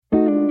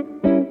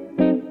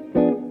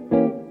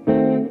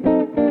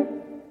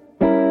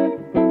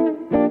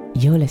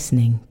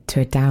listening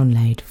to a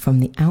download from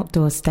the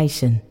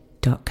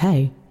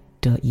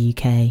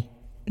outdoorstation.co.uk.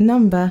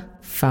 Number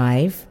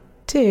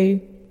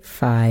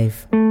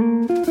 525.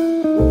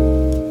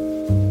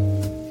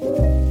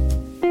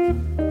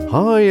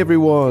 Hi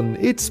everyone,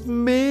 it's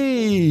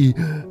me!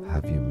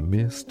 Have you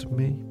missed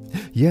me?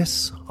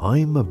 Yes,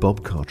 I'm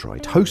Bob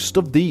Cartwright, host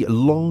of the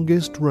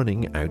longest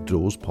running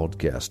outdoors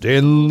podcast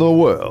in the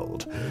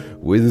world,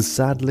 with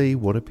sadly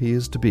what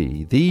appears to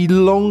be the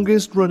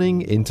longest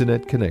running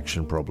internet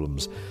connection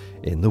problems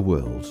in the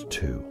world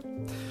too.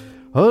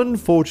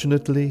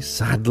 Unfortunately,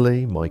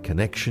 sadly, my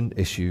connection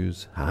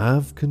issues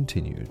have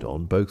continued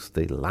on both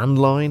the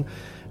landline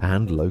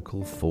and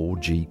local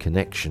 4G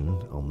connection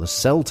on the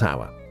cell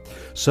tower.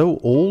 So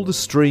all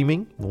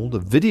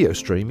the video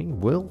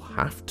streaming will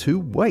have to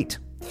wait.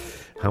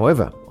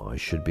 However, I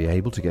should be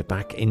able to get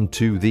back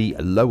into the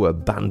lower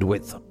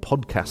bandwidth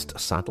podcast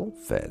saddle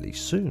fairly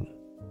soon.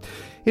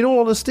 In all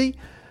honesty,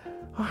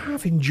 I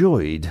have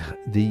enjoyed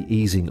the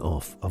easing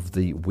off of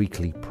the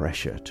weekly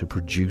pressure to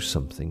produce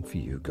something for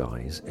you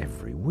guys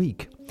every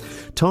week.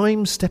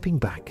 Time stepping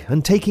back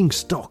and taking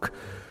stock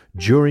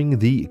during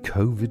the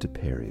COVID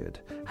period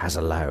has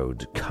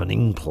allowed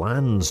cunning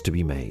plans to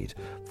be made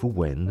for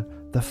when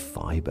the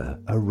fibre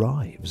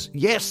arrives.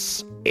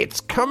 Yes,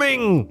 it's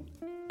coming!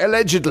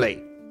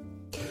 Allegedly.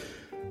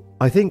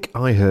 I think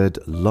I heard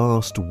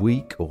last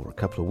week or a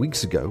couple of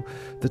weeks ago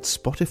that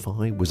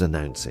Spotify was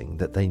announcing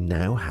that they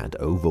now had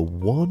over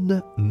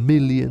 1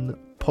 million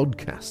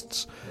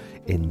podcasts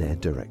in their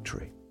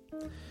directory.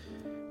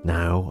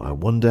 Now, I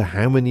wonder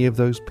how many of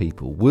those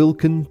people will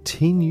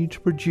continue to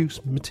produce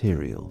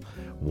material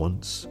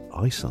once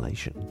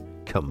isolation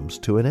comes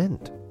to an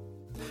end.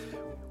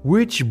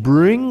 Which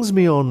brings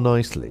me on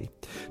nicely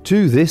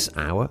to this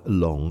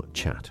hour-long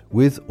chat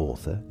with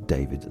author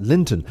David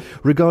Linton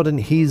regarding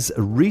his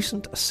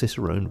recent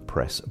Cicerone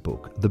Press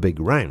book, The Big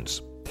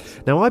Rounds.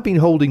 Now, I've been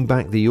holding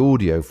back the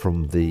audio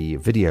from the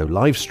video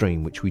live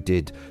stream which we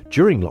did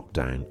during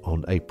lockdown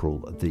on April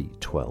the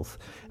 12th,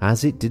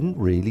 as it didn't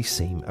really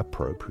seem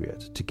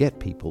appropriate to get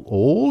people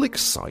all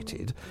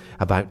excited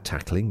about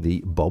tackling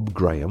the Bob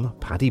Graham,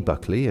 Paddy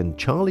Buckley and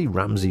Charlie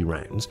Ramsey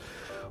rounds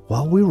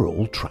while we were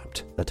all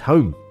trapped at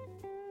home.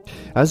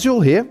 As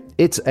you'll hear,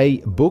 it's a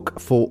book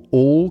for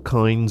all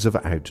kinds of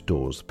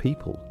outdoors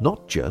people,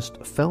 not just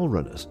fell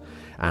runners.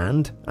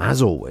 And,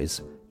 as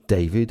always,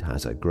 David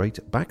has a great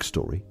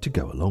backstory to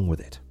go along with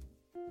it.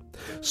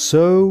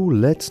 So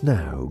let's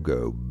now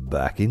go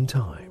back in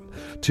time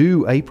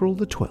to April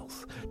the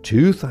 12th,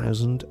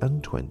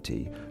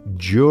 2020,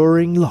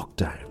 during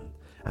lockdown,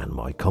 and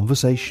my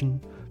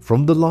conversation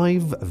from the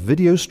live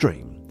video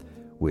stream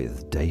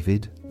with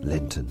David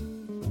Linton.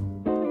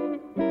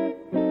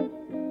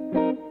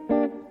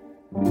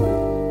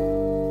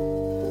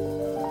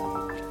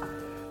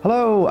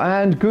 Hello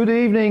and good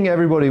evening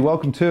everybody,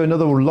 welcome to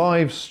another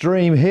live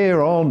stream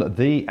here on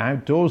the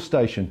Outdoors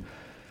Station.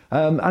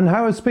 And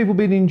how has people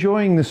been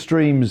enjoying the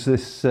streams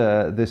this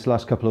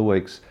last couple of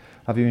weeks?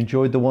 Have you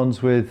enjoyed the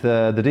ones with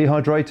the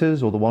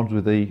dehydrators or the ones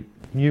with the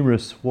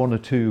numerous 1 or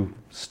 2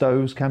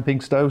 stoves,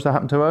 camping stoves I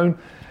happen to own?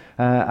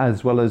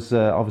 As well as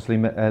obviously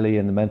Ellie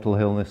and the mental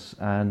illness,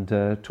 and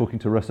talking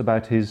to Russ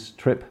about his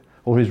trip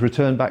or his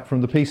return back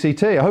from the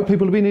PCT. I hope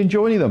people have been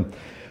enjoying them.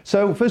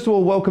 So first of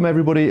all, welcome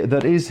everybody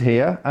that is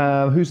here.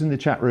 Who's in the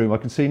chat room? I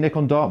can see Nick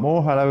on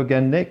Dartmoor. Hello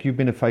again, Nick. You've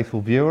been a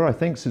faithful viewer, I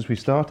think, since we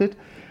started.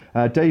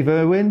 Dave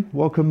Irwin,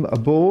 welcome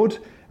aboard.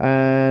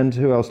 And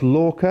who else?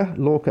 Lorca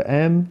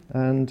M.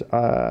 And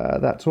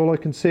that's all I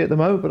can see at the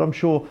moment, but I'm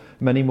sure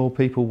many more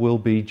people will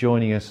be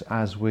joining us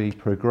as we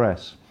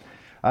progress.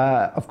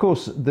 Of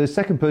course, the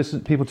second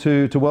people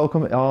to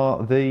welcome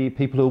are the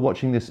people who are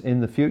watching this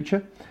in the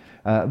future.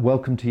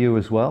 Welcome to you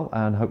as well,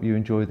 and hope you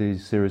enjoy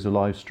these series of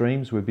live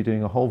streams. We'll be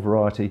doing a whole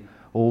variety,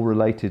 all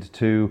related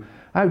to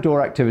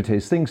outdoor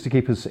activities, things to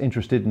keep us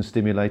interested and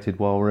stimulated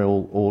while we're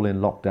all in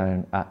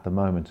lockdown at the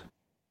moment.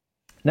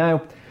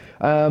 Now,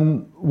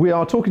 we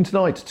are talking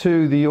tonight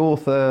to the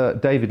author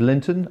David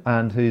Linton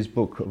and his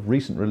book,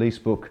 recent release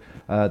book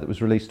that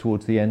was released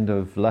towards the end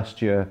of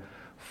last year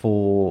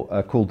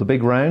called The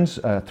Big Rounds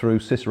through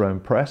Cicerone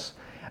Press.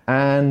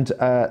 And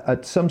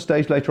at some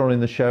stage later on in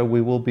the show,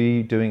 we will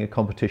be doing a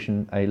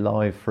competition, a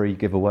live free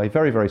giveaway.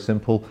 Very, very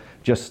simple.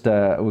 Just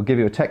we'll give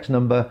you a text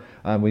number,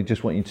 and we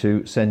just want you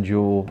to send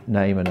your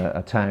name and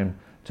a town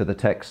to the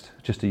text,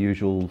 just a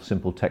usual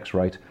simple text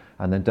rate.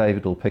 And then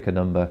David will pick a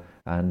number,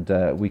 and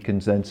we can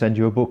then send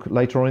you a book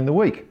later on in the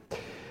week.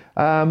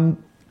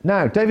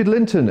 Now, David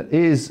Linton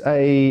is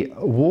an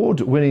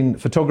award-winning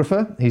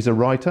photographer. He's a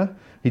writer.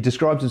 He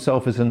describes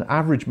himself as an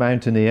average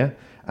mountaineer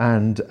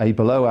and a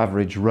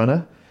below-average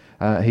runner.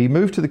 He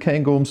moved to the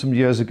Cairngorm some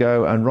years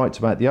ago and writes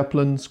about the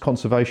uplands,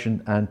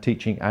 conservation and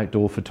teaching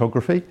outdoor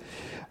photography.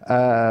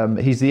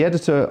 He's the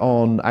editor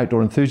on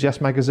Outdoor Enthusiast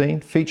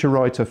magazine, feature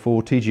writer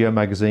for TGO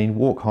magazine,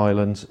 Walk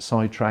Highlands,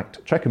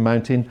 Sidetracked, Trek and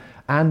Mountain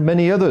and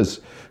many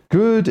others.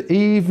 Good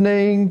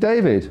evening,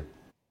 David.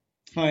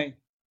 Hi.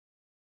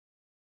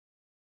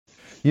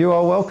 You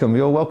are welcome.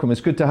 You're welcome. It's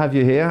good to have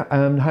you here.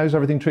 How's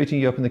everything treating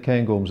you up in the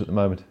Cairngorms at the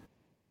moment?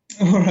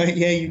 All right,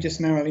 yeah, you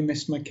just narrowly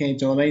missed my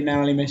kids, or they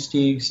narrowly missed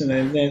you. So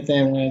they're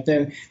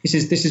this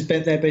is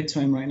their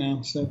bedtime right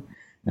now. So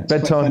that's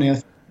quite Bedtime. funny.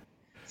 I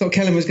thought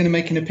Kellen was going to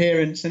make an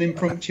appearance, an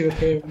impromptu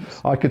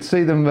appearance. I could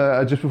see them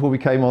just before we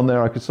came on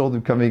there. I saw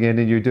them coming in,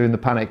 and you doing the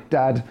panic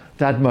dad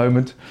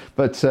moment.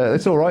 But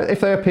it's all right. If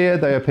they appear,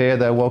 they appear.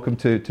 They're welcome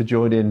to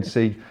join in and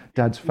see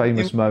Dad's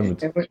famous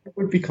moment. It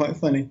would be quite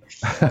funny.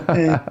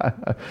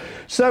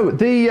 So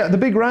the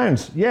big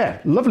rounds,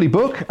 yeah, lovely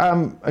book.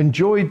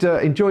 Enjoyed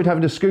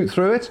having to scoot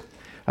through it.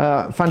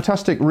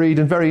 Fantastic read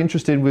and very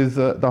interested with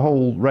the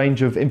whole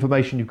range of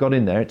information you've got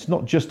in there. It's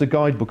not just a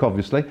guidebook,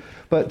 obviously,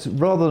 but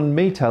rather than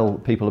me tell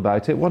people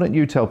about it, why don't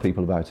you tell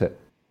people about it?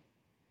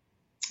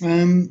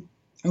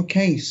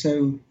 Okay,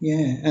 so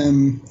yeah,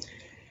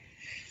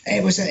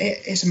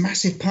 it's a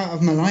massive part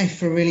of my life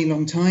for a really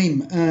long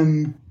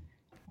time.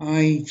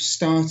 I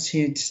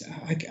started,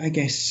 I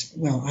guess,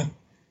 well, I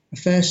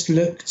first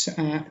looked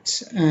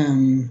at,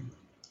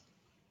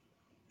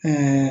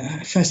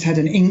 I first had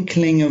an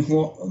inkling of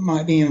what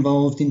might be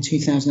involved in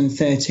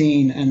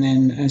 2013. And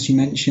then, as you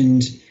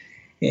mentioned,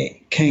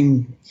 it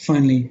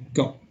finally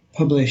got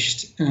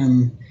published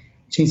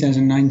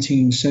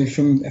 2019. So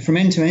from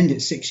end to end,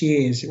 it's 6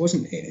 years.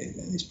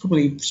 It's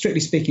probably, strictly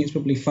speaking, it's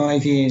probably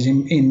 5 years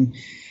in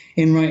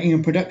writing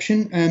and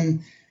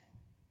production.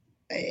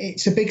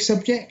 It's a big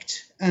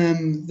subject.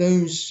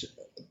 Those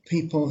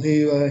people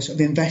who are sort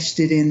of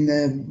invested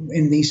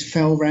in these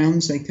fell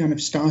rounds, they kind of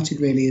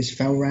started really as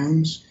fell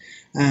rounds,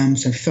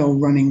 so fell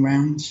running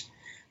rounds,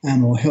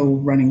 or hill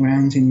running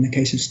rounds in the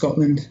case of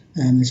Scotland.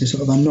 There's a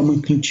sort of a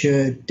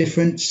nomenclature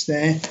difference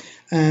there,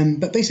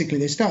 but basically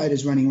they started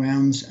as running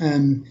rounds.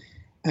 The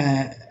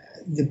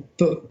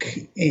book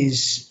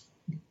is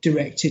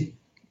directed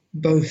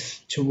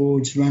both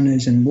towards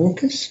runners and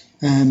walkers,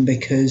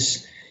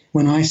 because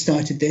when I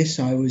started this,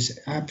 I was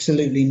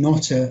absolutely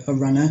not a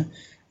runner.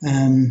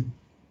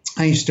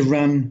 I used to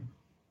run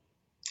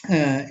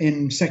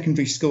in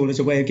secondary school as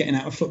a way of getting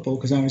out of football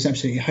because I was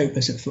absolutely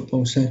hopeless at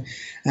football. So,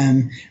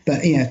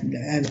 but yeah,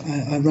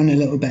 I run a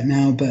little bit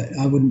now, but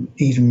I wouldn't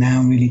even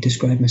now really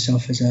describe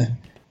myself as a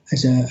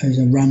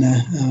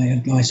runner.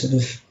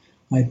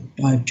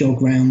 I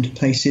jog round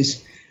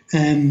places.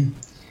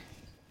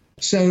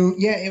 So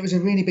yeah, it was a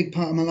really big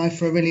part of my life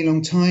for a really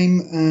long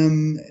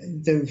time.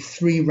 The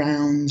 3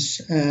 rounds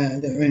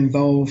that are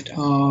involved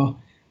are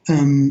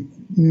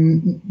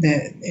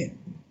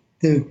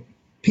the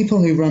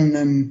people who run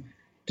them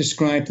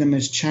describe them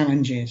as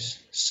challenges.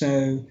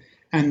 So,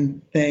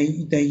 and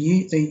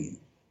the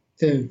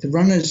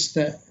runners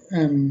that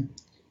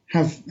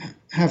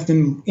have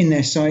them in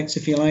their sights,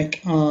 if you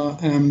like, are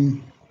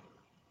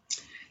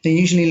they're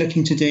usually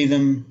looking to do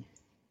them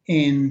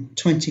in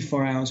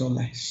 24 hours or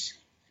less.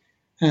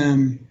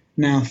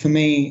 Now, for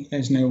me,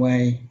 there's no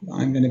way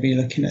I'm going to be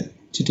looking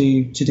to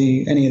do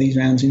any of these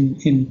rounds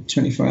in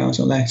 24 hours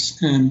or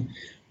less.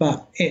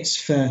 But it's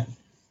for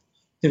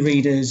the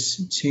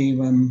readers to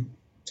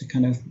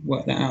kind of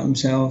work that out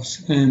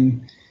themselves.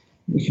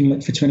 We can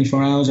look for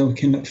 24 hours, or we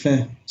can look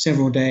for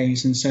several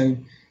days. And so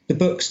the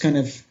book's kind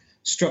of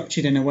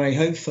structured in a way,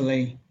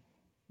 hopefully,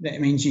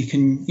 that means you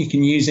can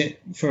use it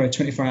for a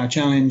 24-hour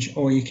challenge,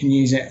 or you can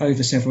use it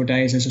over several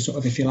days as a sort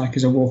of, if you like,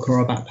 as a walker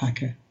or a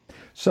backpacker.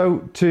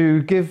 So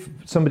to give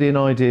somebody an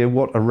idea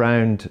what a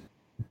round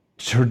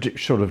sort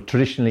of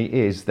traditionally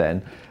is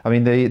then, I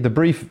mean, the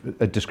brief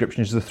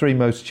description is the 3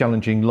 most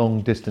challenging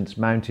long distance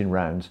mountain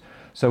rounds.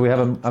 So we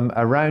have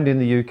a round in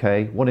the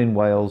UK, one in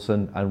Wales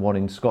and one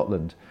in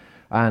Scotland.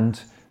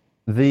 And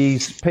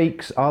these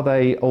peaks, are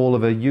they all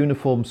of a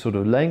uniform sort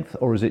of length,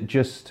 or is it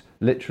just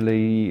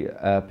literally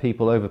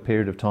people over a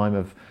period of time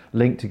have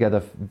linked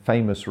together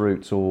famous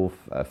routes or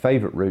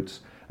favourite routes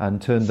and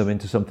turned them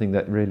into something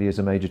that really is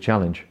a major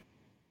challenge?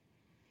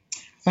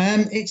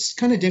 It's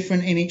kind of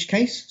different in each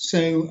case.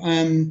 So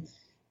in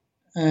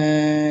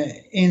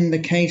the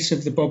case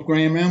of the Bob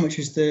Graham round, which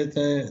is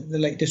the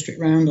Lake District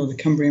round or the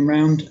Cumbrian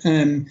round,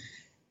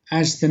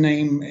 as the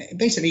name,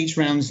 basically each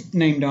round's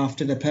named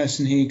after the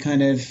person who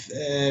kind of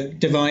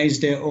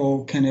devised it,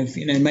 or kind of,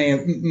 you know,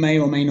 may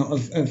or may not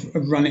have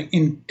run it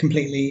in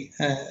completely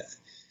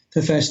for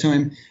the first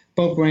time.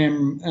 Bob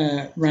Graham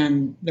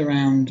ran the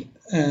round,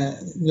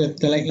 the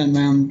Lakeland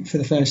round, for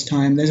the first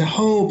time. There's a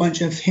whole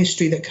bunch of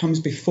history that comes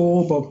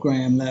before Bob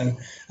Graham, though,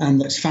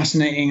 that's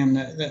fascinating and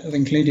that I've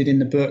included in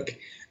the book.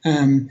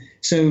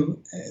 So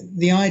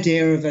the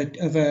idea of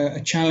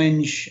a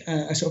challenge,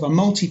 a sort of a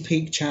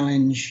multi-peak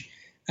challenge,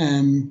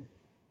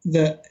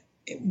 that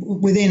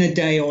within a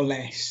day or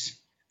less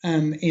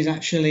is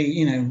actually,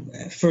 you know,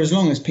 for as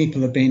long as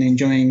people have been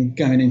enjoying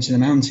going into the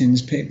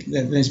mountains,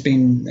 there's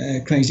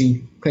been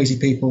crazy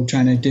people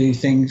trying to do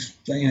things,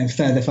 you know,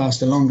 further,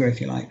 faster, longer, if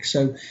you like.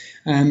 So,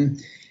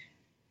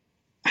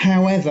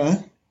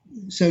 however,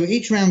 so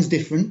each round's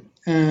different,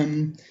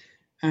 and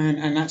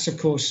that's of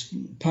course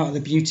part of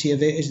the beauty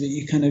of it, is that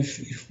you kind of,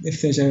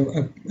 if there's a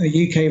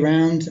UK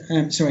round,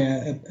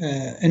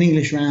 an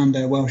English round,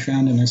 a Welsh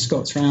round, and a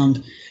Scots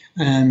round,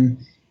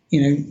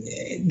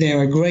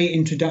 they're a great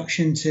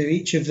introduction to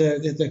each of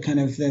the kind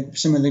of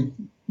some of the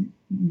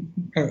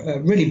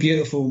really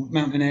beautiful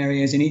mountain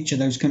areas in each of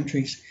those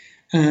countries.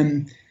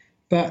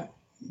 But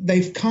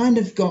they've kind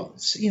of got,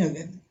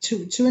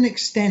 to an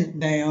extent,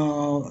 they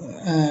are,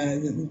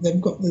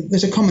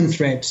 there's a common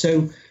thread.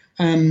 So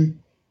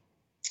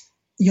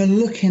you're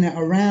looking at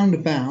around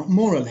about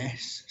more or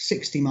less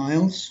 60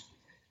 miles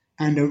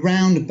and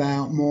around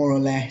about more or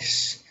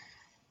less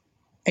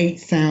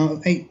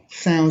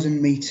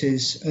 8,000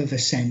 meters of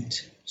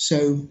ascent.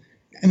 So,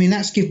 I mean,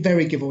 that's give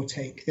or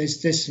take.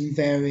 There's some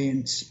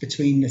variance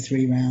between the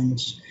three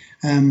rounds.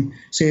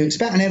 So it's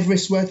about an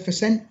Everest worth of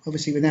ascent,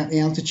 obviously without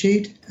the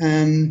altitude,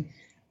 and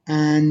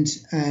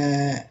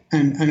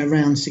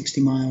around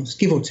 60 miles,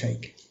 give or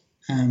take.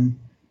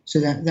 So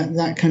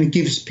that kind of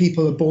gives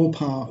people a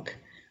ballpark.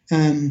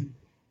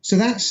 So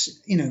that's,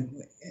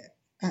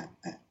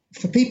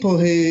 for people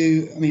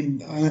who, I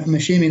mean, I'm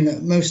assuming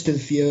that most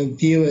of your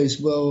viewers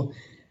will,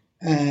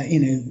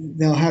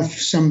 they'll have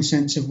some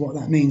sense of what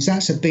that means.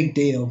 That's a big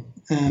deal.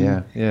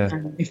 Yeah.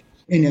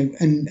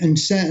 And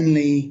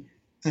certainly,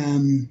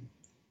 I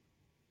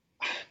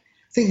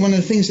think one of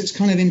the things that's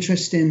kind of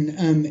interesting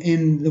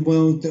in the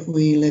world that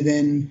we live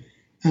in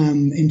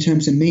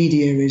terms of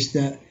media is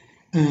that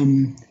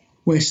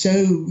we're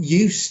so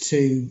used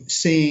to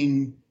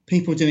seeing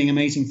people doing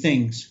amazing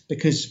things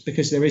because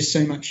there is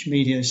so much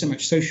media, so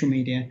much social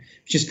media,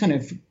 which is kind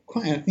of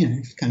quite a,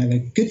 kind of a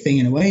good thing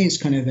in a way.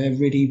 It's kind of a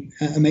really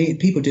amazing,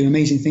 people do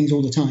amazing things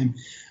all the time.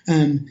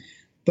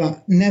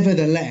 But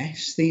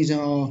nevertheless, these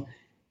are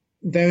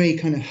very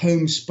kind of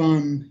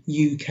homespun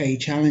UK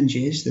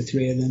challenges, the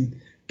three of them,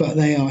 but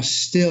they are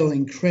still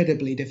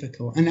incredibly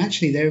difficult. And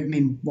actually,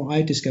 what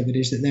I discovered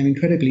is that they're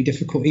incredibly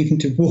difficult even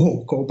to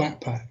walk or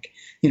backpack.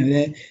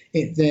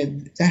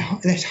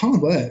 That's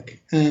hard work.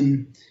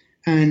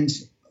 And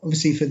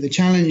obviously, for the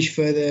challenge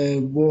for the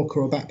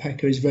walker or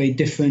backpacker is very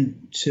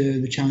different to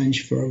the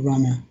challenge for a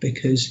runner,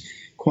 because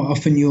quite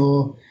often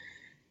you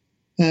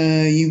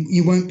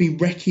won't be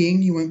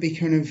recceing, you won't be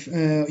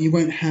you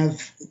won't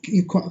have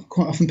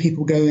quite often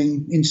people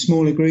going in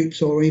smaller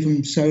groups or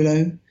even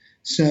solo.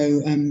 So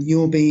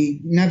you'll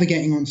be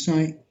navigating on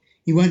site.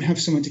 You won't have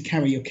someone to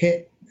carry your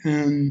kit.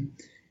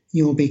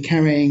 You'll be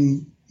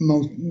carrying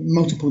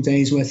multiple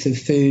days worth of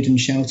food and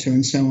shelter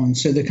and so on.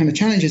 So the kind of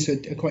challenges are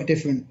quite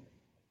different.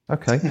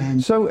 Okay.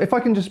 So if I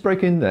can just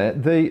break in there,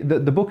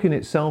 the book in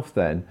itself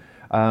then,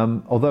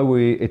 although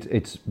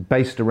it's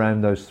based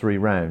around those three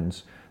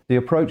rounds, the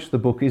approach to the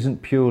book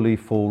isn't purely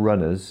for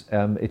runners.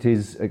 It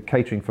is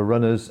catering for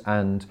runners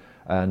and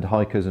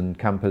hikers and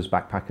campers,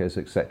 backpackers,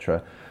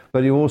 etc.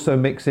 But you also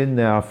mix in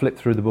there, I flipped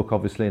through the book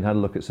obviously and had a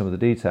look at some of the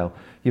detail.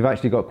 You've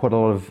actually got quite a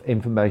lot of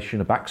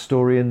information, a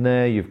backstory in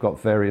there. You've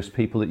got various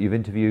people that you've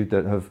interviewed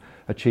that have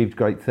achieved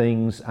great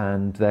things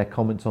and their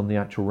comments on the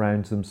actual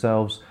rounds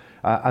themselves,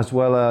 as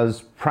well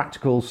as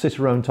practical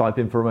Cicerone type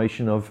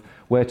information of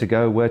where to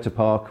go, where to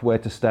park, where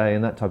to stay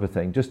and that type of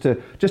thing. Just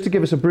to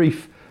give us a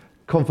brief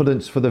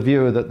confidence for the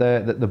viewer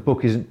that the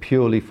book isn't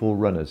purely for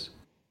runners.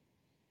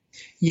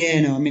 Yeah,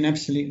 no, I mean,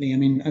 absolutely. I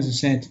mean, as I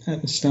said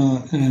at the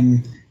start,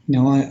 I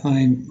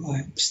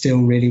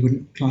still really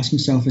wouldn't class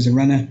myself as a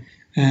runner.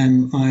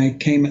 I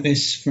came at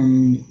this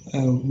from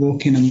a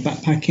walking and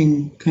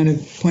backpacking kind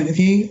of point of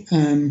view.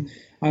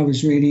 I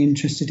was really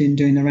interested in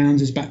doing the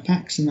rounds as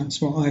backpacks, and that's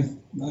what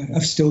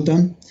I've still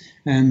done,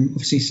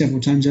 obviously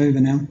several times over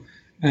now.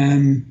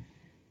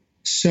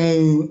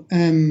 So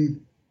the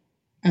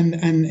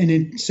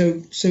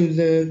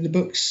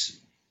books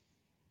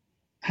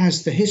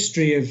has the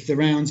history of the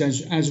rounds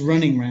as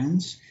running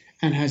rounds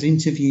and has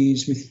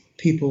interviews with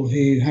people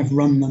who have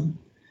run them.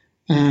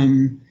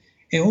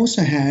 It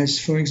also has,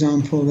 for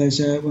example, there's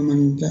a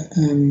woman that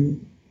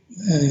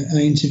I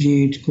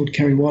interviewed called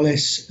Kerry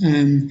Wallace,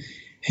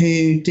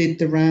 who did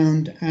the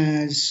round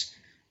as,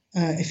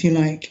 if you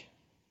like,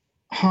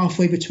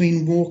 halfway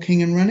between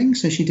walking and running.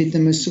 So she did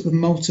them as sort of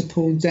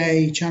multiple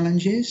day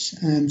challenges,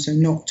 so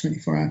not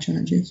 24-hour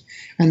challenges.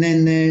 And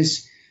then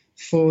there's,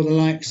 for the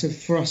likes of,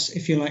 for us,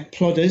 if you like,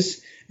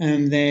 plodders,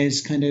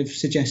 there's kind of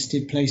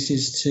suggested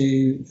places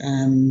to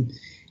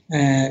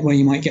where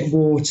you might get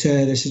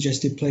water. There's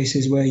suggested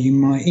places where you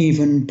might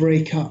even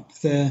break up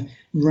the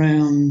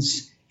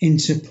rounds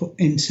into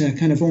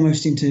kind of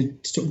almost into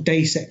sort of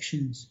day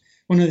sections.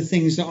 One of the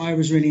things that I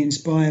was really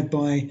inspired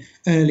by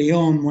early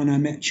on when I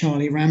met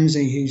Charlie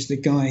Ramsey, who's the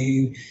guy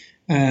who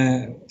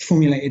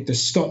formulated the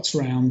Scots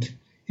round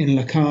in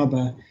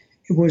Lochaber,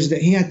 was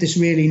that he had this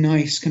really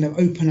nice kind of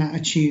open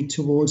attitude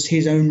towards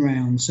his own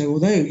round. So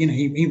although,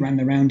 he ran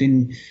the round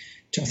in,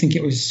 I think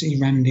it was, he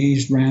ran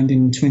his round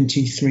in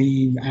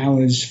 23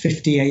 hours,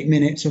 58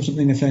 minutes or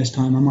something the first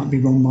time. I might be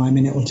wrong by a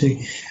minute or two.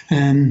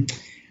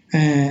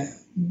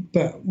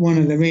 But one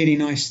of the really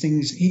nice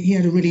things,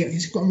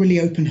 he's got a really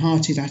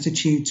open-hearted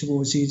attitude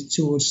towards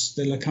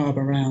the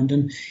Lochaber round,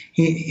 and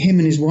him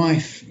and his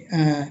wife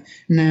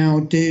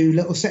now do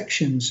little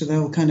sections. So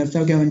they'll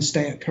go and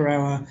stay at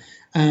Carrera,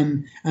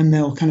 and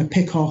they'll kind of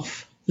pick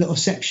off little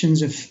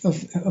sections of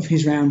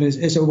his round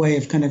as a way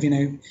of kind of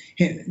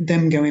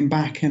them going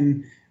back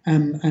and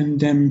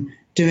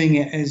doing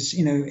it as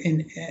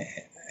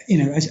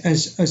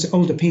as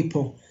older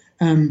people,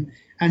 and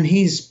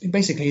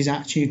his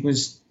attitude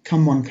was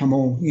come one, come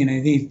all.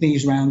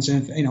 These rounds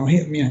of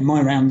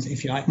my round,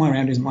 if you like, my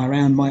round isn't my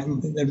round.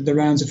 The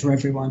rounds are for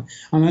everyone,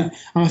 and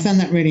I found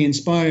that really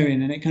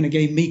inspiring, and it kind of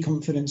gave me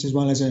confidence as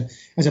well as a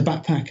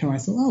backpacker. I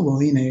thought, oh well,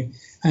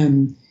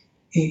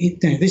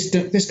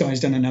 this guy's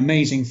done an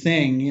amazing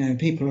thing.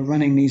 People are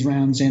running these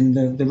rounds in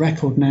the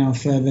record now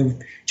for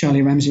the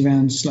Charlie Ramsey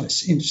rounds, like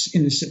in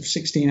the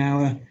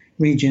 16-hour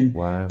region.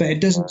 Wow. But it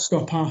doesn't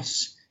stop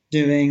us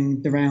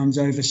doing the rounds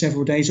over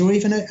several days, or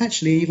even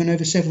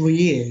over several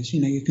years.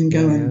 You can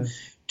go and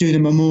do the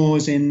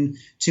Memoirs in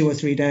 2 or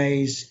 3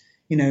 days,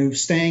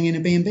 staying in a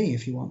B&B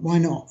if you want. Why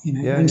not?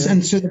 And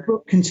so the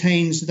book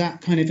contains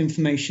that kind of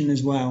information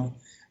as well.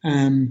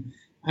 As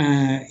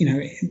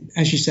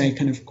you say,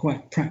 kind of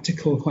quite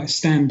practical, quite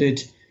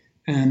standard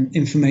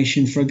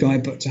information for a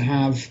guidebook to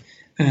have,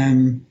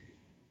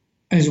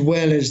 as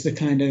well as the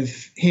kind of,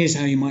 here's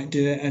how you might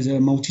do it as a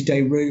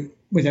multi-day route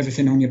with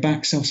everything on your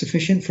back,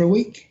 self-sufficient for a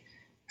week,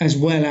 as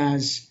well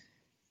as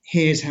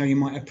here's how you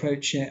might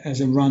approach it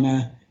as a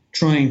runner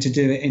trying to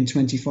do it in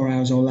 24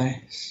 hours or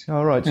less.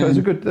 All right, so there's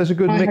a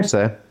good mix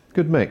there.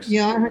 Good mix.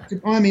 Yeah,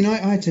 I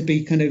had to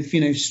be kind of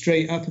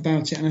straight up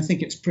about it, and I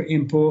think it's pretty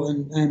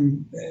important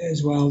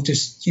as well.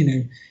 Just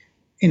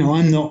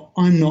I'm not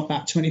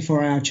that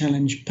 24-hour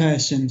challenge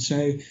person,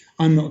 so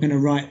I'm not going to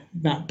write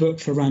that book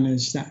for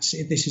runners.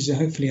 This is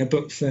hopefully a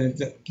book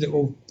that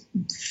will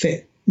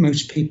fit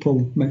most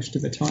people most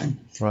of the time.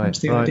 Right, That's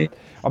the right. idea.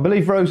 I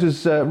believe Rose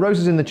is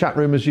in the chat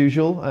room as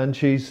usual, and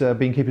she's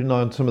been keeping an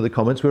eye on some of the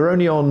comments. We're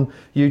only on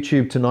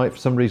YouTube tonight. For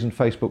some reason,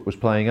 Facebook was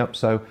playing up,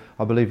 so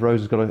I believe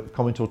Rose has got a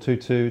comment or two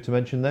to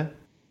mention there.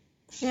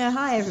 Yeah,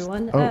 hi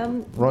everyone.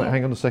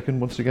 Hang on a second.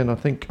 Once again, I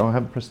think I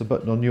haven't pressed the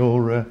button on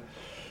your...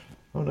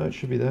 Oh no, it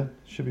should be there.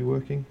 It should be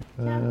working.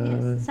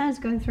 Yes, sound's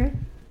going through.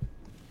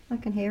 I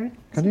can hear it.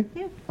 Can you?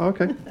 Yeah. Oh,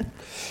 okay.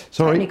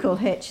 Sorry. Technical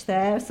hitch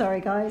there.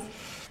 Sorry, guys.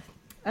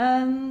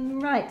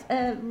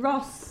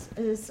 Ross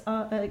is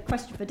a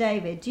question for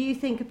David. Do you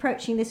think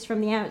approaching this from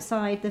the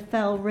outside the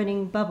fell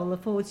running bubble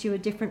affords you a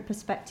different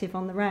perspective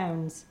on the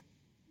rounds?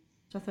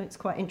 Which I thought it's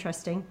quite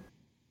interesting.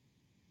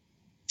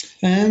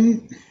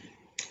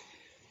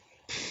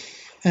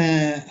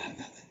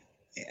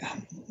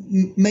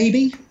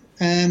 Maybe.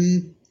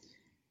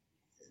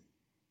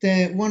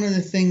 One of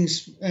the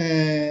things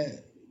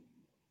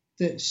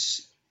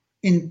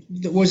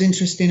that was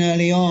interesting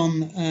early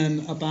on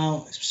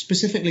about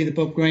specifically the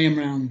Bob Graham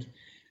round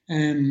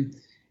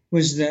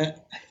was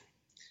that,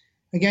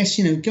 I guess,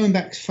 going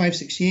back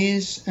 5-6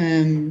 years,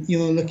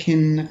 you're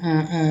looking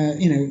at,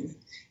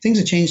 things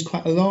have changed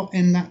quite a lot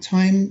in that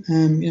time.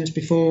 It's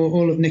before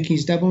all of Nikki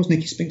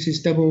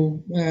Spinks's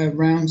double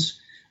rounds.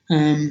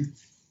 And,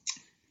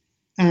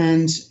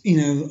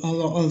 a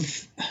lot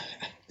of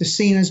the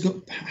scene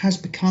has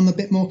become a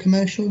bit more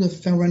commercial, the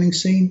fell running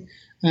scene.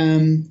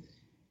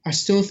 I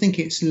still think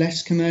it's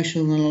less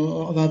commercial than a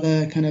lot of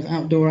other kind of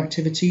outdoor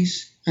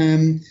activities.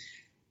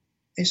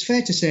 It's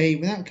fair to say,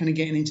 without kind of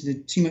getting into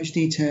too much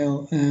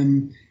detail,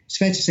 it's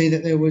fair to say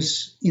that there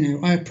was,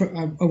 I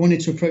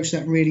wanted to approach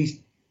that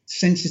really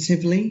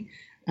sensitively,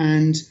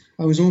 and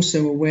I was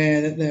also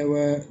aware that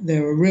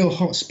there were real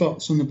hot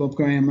spots on the Bob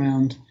Graham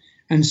round,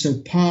 and so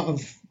part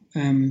of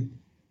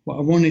what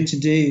I wanted to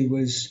do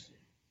was,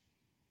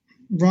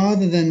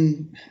 rather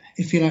than,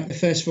 if you like, the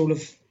first rule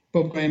of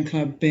Bob Graham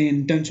Club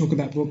being don't talk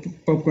about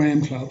Bob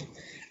Graham Club,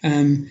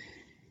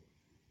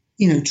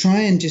 try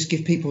and just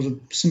give people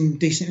some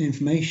decent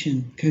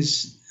information,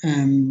 because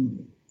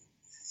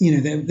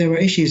there were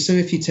issues. So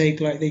if you take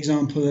like the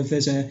example of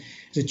there's a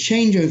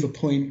changeover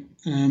point,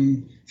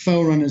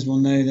 fell runners will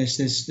know this.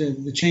 There's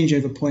the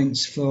changeover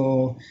points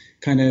for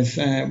kind of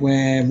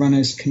where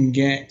runners can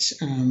get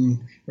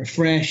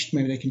refreshed.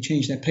 Maybe they can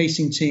change their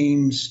pacing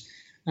teams.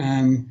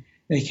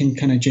 They can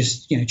kind of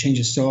just, change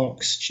their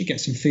socks,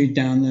 get some food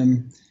down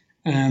them.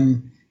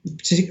 A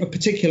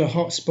particular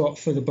hotspot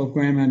for the Bob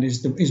Graham round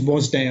is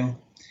Wasdale.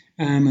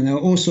 And there are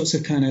all sorts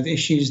of kind of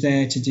issues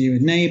there to do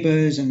with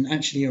neighbours and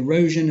actually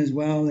erosion as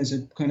well. There's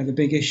a kind of a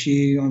big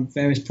issue on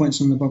various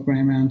points on the Bob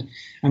Graham round.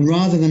 And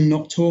rather than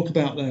not talk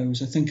about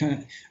those, I think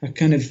I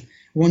kind of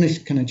wanted to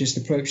kind of just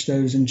approach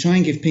those and try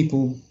and give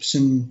people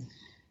some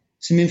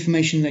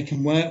information they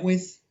can work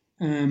with,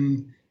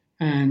 and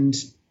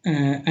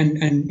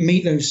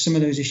meet some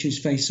of those issues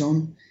face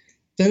on.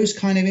 Those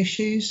kind of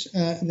issues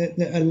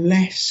that are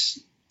less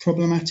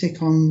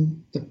problematic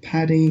on the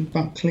Paddy,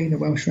 Buckley, the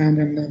Welsh round,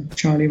 and the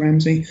Charlie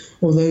Ramsey,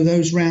 although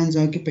those rounds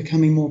are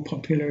becoming more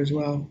popular as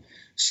well.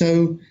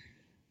 So,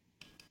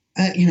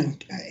 I've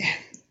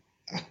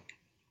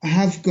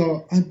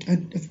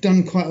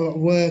done quite a lot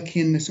of work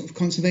in the sort of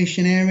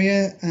conservation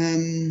area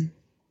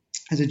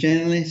as a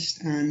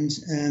journalist, and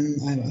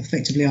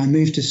I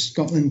moved to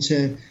Scotland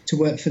to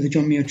work for the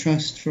John Muir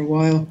Trust for a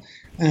while.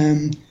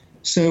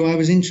 So I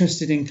was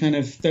interested in kind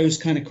of those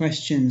kind of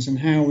questions and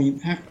how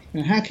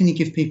can you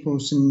give people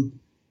some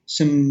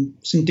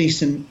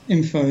decent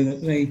info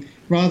that they,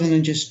 rather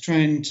than just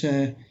trying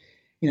to,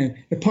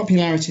 the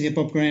popularity of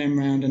the Bob Graham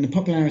round and the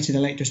popularity of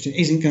the Lake District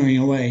isn't going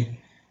away.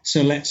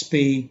 So let's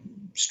be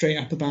straight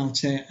up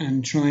about it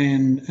and try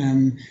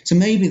and so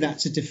maybe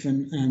that's a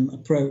different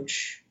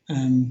approach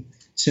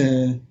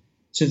to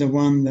the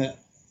one that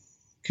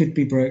could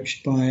be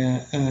broached by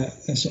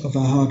a sort of a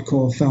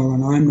hardcore fell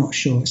runner. I'm not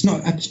sure.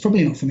 It's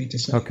probably not for me to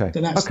say. Okay.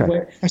 But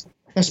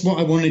that's what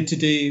I wanted to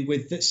do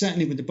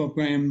certainly with the Bob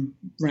Graham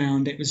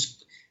round. It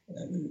was,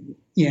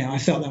 I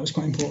felt that was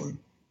quite important.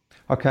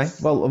 Okay,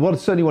 well, what I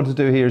certainly want to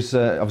do here is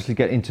obviously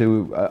get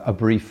into a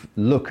brief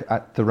look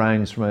at the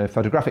rounds from a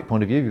photographic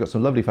point of view. You've got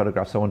some lovely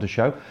photographs I want to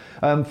show.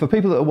 For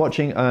people that are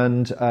watching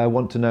and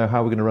want to know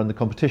how we're going to run the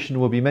competition,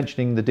 we'll be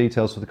mentioning the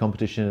details for the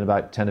competition in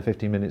about 10 or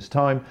 15 minutes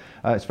time.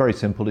 It's very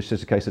simple, it's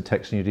just a case of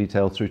texting your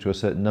details through to a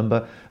certain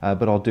number,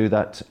 but I'll do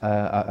that,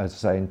 as I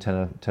say, in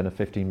 10 or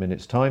 15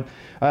 minutes time.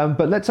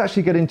 But let's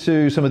actually get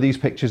into some of these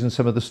pictures and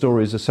some of the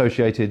stories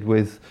associated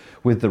with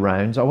the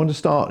rounds. I want to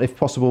start, if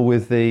possible,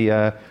 with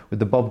the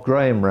Bob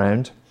Graham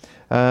round.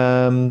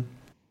 The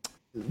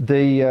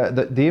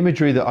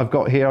imagery that I've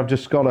got here, I've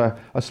just got a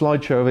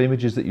slideshow of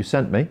images that you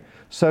sent me.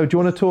 So do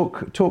you want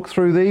to talk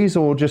through these,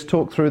 or just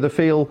talk through the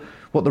feel,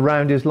 what the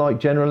round is like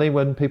generally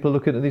when people are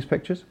looking at these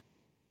pictures?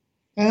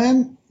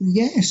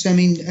 Yes, I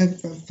mean,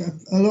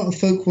 a lot of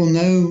folk will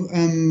know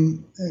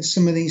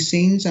some of these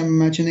scenes, I'm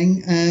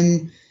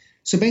imagining.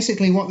 So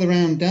basically what the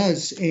round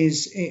does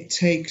is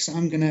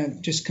I'm going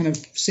to just kind of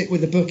sit with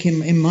the book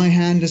in my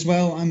hand as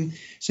well.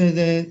 So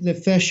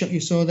the first shot you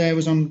saw there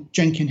was on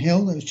Jenkin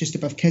Hill, that was just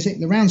above Keswick.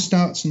 The round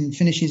starts and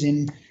finishes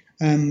in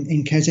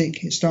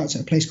Keswick. It starts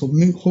at a place called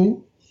Moot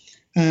Hall,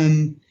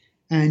 and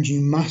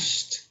you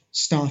must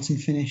start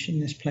and finish in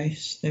this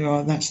place.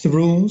 That's the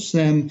rules.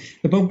 The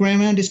Bob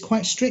Graham round is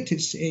quite strict.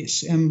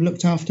 It's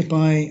looked after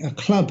by a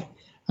club.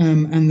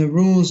 And the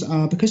rules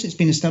are, because it's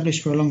been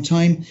established for a long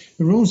time,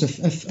 the rules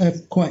are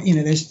quite,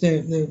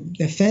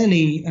 they're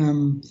fairly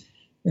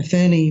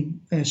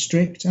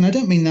strict. And I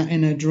don't mean that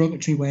in a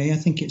derogatory way. I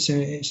think it's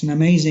an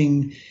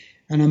amazing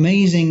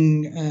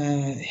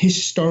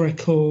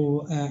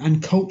historical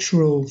and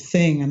cultural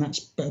thing, and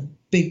that's a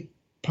big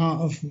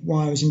part of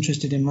why I was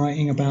interested in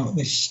writing about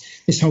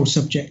this whole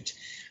subject.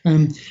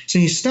 So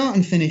you start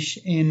and finish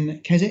in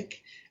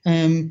Keswick.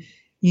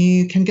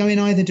 You can go in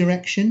either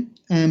direction,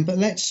 but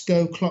let's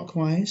go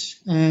clockwise.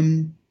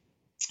 Again,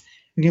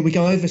 we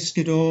go over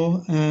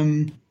Skiddaw,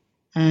 and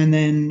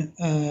then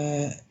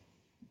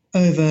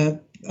over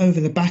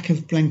the back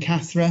of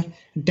Blencathra,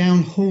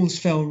 down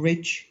Hallsfell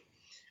Ridge,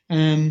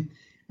 and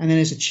then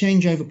there's a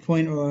changeover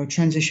point or a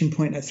transition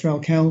point at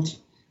Threlkeld,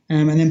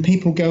 and then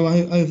people go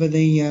over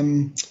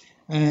the,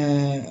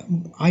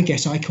 I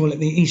guess I call it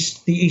the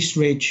East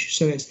Ridge,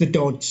 so it's the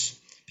Dodds.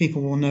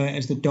 People will know it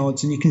as the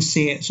Dodds, and you can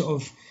see it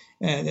sort of.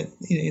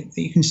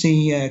 You can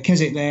see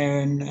Keswick there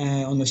and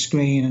on the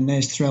screen, and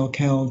there's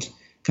Threlkeld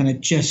kind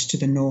of just to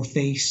the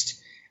northeast,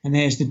 and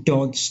there's the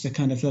Dodds,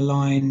 the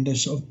line, the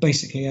sort of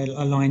basically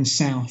a line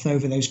south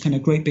over those kind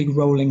of great big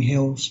rolling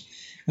hills,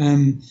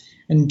 and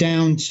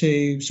down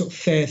to sort of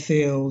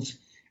Fairfield,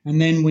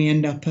 and then we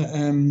end up at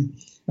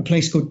a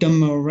place called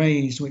Dunmow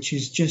Raise, which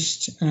is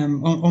just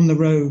on the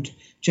road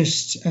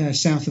just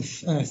south of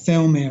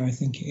Thelmere, I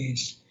think it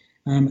is,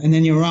 and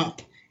then you're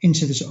up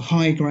into the sort of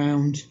high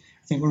ground.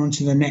 I think we're on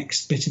to the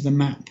next bit of the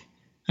map.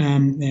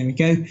 There we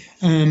go.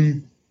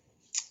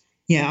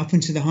 Up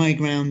into the high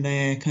ground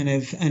there, kind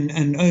of,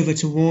 and over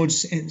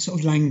towards sort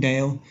of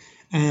Langdale.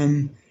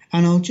 And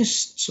I'll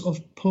just sort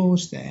of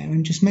pause there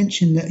and just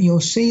mention that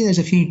you'll see there's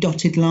a few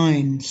dotted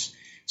lines.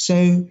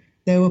 So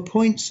there were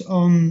points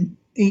on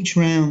each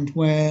round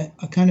where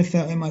I kind of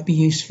felt it might be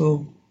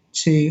useful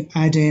to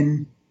add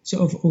in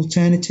sort of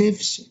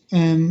alternatives.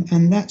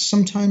 And that's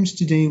sometimes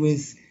to do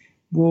with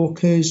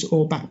walkers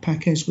or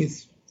backpackers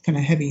with kind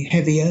of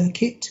heavier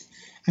kit,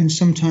 and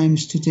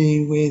sometimes to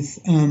do with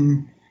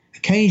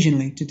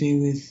occasionally to do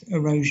with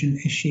erosion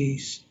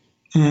issues.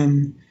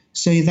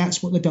 So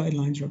that's what the dotted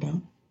lines are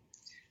about.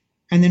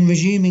 And then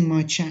resuming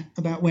my chat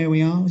about where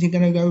we are, you're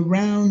going to go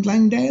round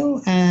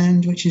Langdale,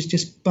 and which is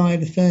just by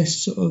the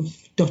first sort of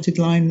dotted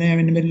line there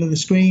in the middle of the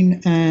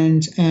screen,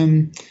 and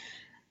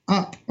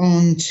up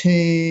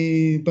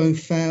onto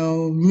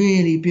Bowfell,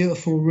 really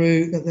beautiful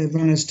route that the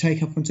runners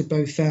take up onto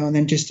Bowfell, and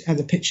then just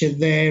the picture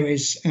there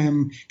is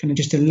kind of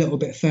just a little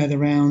bit further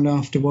round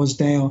after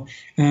Wasdale.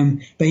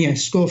 But yeah,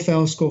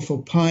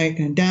 Scawfell Pike,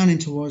 and down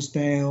into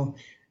Wasdale,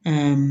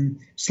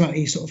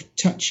 slightly sort of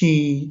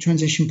touchy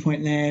transition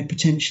point there,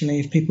 potentially,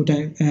 if people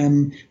don't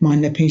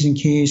mind their P's and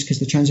Q's, because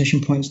the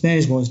transition points,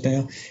 there's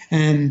Wasdale.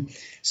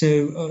 So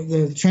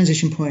the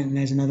transition point, and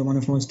there's another one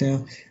of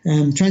Wasdale.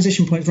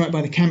 Transition point right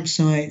by the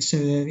campsite, so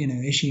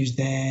issues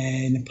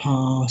there in the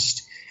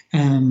past.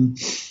 And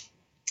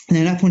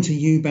then up onto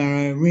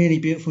Ewbarrow, really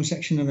beautiful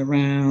section of the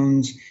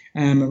round,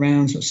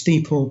 around sort of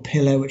Steeple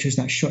Pillar, which was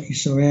that shot you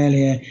saw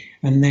earlier,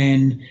 and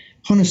then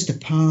Honister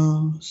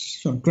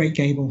Pass, Great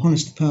Gable,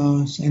 Honister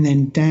Pass, and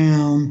then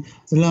down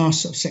the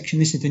last sort of section.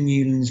 This is the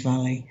Newlands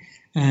Valley,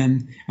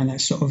 and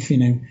that's sort of,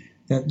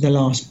 the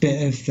last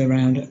bit of the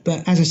round.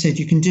 But as I said,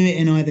 you can do it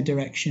in either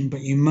direction,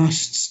 but you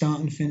must start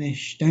and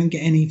finish. Don't get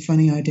any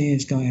funny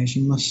ideas, guys.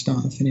 You must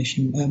start and finish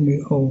at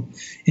Moot Hall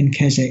in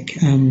Keswick.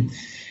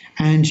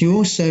 And you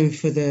also,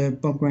 for the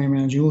Bob Graham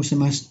round, you also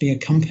must be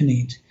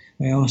accompanied.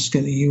 They ask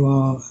that you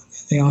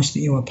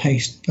are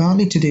paced,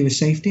 partly to do with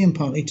safety and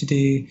partly to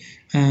do,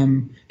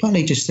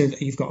 partly just so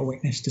that you've got a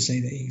witness to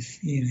say that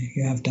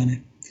you have done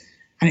it.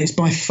 And it's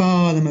by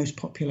far the most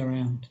popular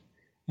round.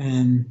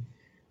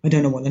 I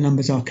don't know what the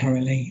numbers are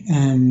currently,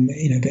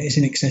 but it's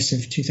in excess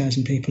of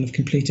 2,000 people have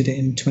completed it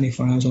in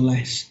 24 hours or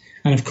less.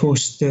 And of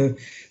course, the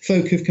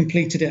folk who've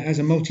completed it as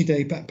a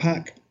multi-day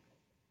backpack,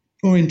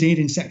 or indeed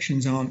in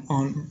sections, aren't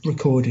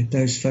recorded.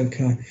 Those folk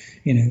are,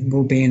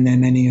 will be in there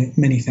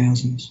many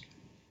thousands.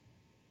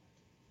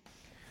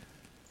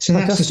 So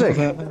that's a sort of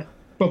a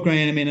Bob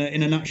Graham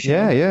in a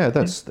nutshell. Yeah,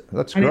 that's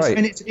great.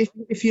 And it's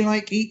if you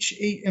like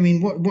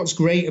what's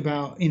great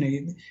about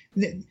obviously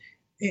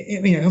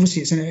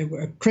it's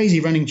a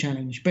crazy running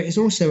challenge, but it's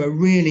also a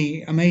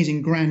really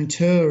amazing grand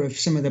tour of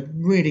some of the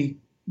really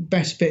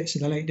best bits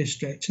of the Lake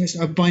District. So it's,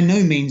 by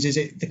no means is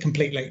it the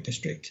complete Lake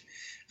District,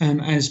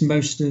 as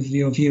most of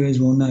your viewers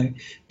will know,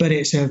 but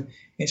it's a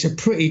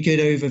pretty good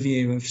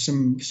overview of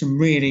some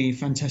really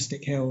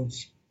fantastic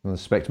hills.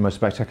 The most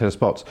spectacular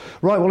spots.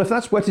 Right, well, if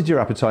that's whetted your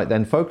appetite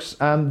then, folks,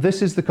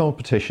 this is the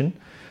competition.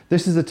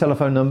 This is the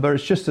telephone number.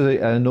 It's just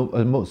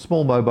a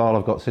small mobile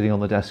I've got sitting on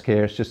the desk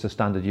here. It's just a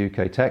standard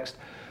UK text.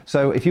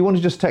 So if you want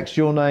to just text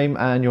your name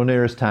and your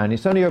nearest town,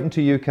 it's only open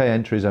to UK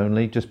entries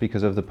only, just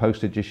because of the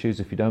postage issues,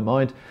 if you don't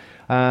mind.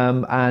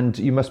 And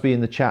you must be in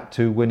the chat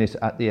to win it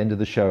at the end of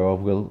the show. I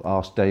will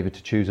ask David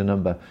to choose a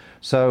number.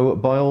 So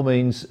by all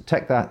means,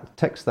 text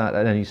that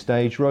at any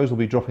stage. Rose will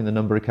be dropping the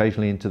number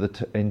occasionally into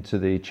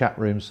the chat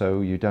room,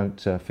 so you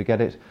don't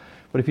forget it.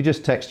 But if you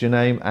just text your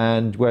name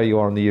and where you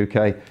are in the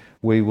UK,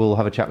 we will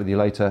have a chat with you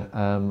later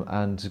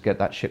and get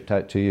that shipped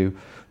out to you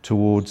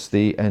towards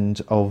the end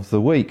of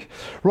the week.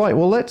 Right.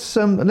 Well,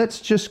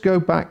 let's just go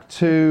back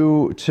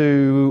to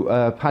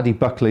Paddy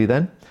Buckley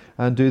then,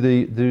 and do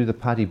the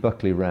Paddy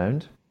Buckley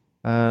round.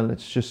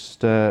 Let's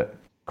just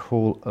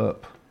call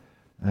up,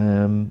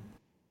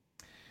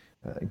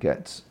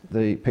 get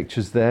the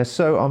pictures there.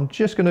 So I'm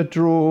just going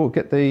to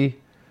get the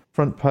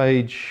front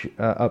page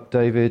up,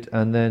 David,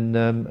 and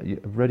then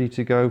ready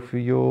to go for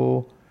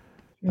your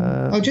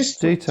I'll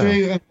just detail.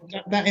 Through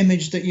that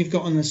image that you've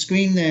got on the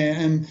screen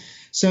there.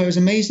 So it was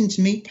amazing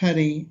to meet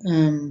Paddy.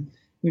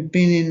 We've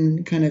been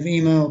in kind of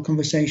email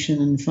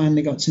conversation and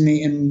finally got to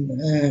meet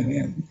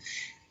him.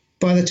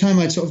 By the time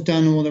I'd sort of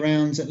done all the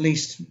rounds at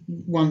least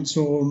once,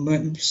 or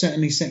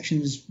certainly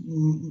sections,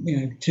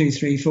 2,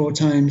 3, 4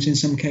 times in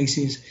some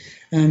cases.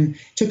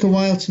 Took a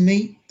while to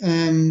meet.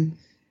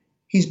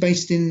 He's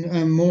based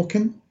in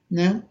Morecambe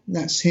now.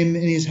 That's him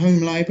in his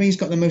home library. He's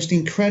got the most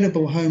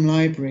incredible home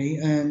library.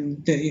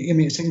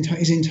 It's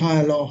his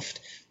entire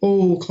loft,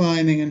 all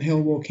climbing and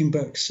hill walking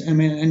books.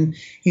 And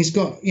he's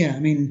got,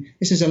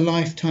 this is a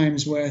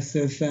lifetime's worth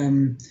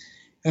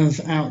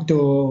of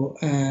outdoor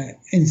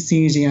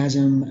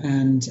enthusiasm,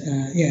 and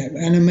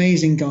an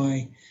amazing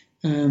guy.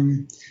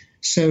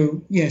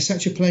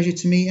 Such a pleasure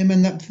to meet him.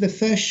 And the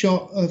first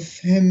shot of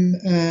him,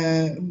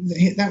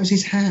 that was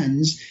his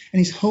hands, and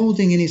he's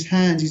holding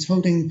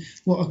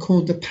what are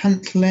called the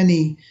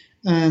Pantlenny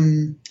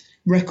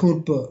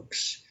record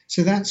books.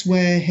 So that's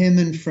where him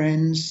and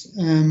friends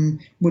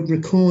would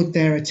record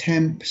their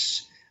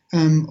attempts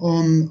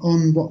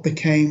on what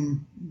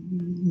became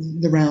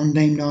the round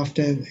named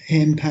after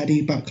him,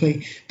 Paddy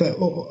Buckley, but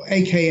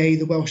aka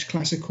the Welsh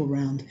Classical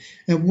Round.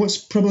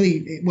 What's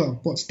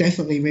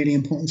definitely really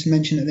important to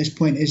mention at this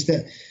point is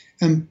that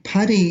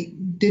Paddy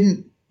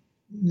didn't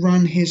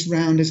run his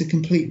round as a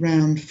complete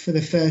round for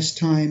the first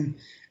time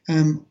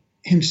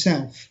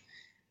himself.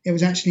 It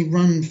was actually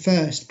run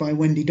first by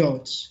Wendy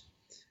Dodds.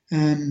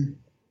 And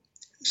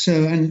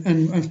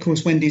of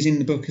course Wendy's in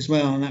the book as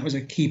well, and that was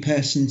a key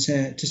person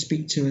to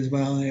speak to as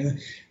well.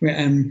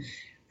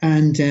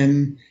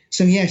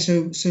 So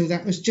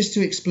that was just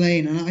to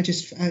explain, and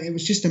it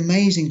was just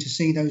amazing to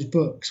see those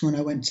books when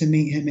I went to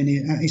meet him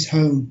at his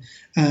home,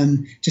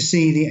 to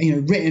see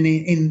the written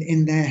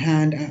in their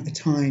hand at the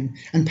time.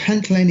 And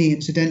Pantlenny,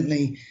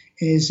 incidentally,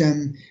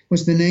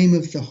 was the name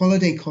of the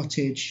holiday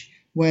cottage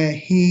where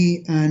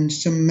he and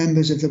some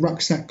members of the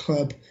Rucksack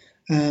Club,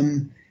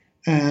 and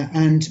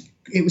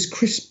it was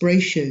Chris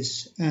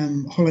Brasher's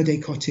holiday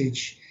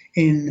cottage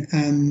in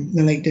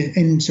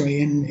in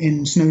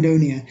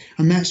Snowdonia,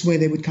 and that's where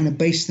they would kind of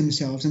base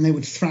themselves, and they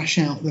would thrash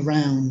out the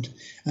round.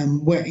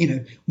 Where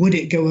would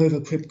it go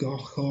over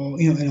Cribgoch or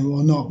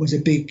not was a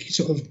big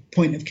sort of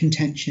point of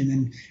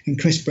contention, and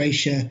Chris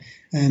Brasher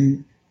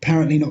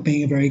apparently not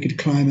being a very good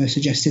climber,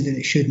 suggested that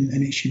it shouldn't,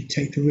 and it should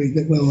take the route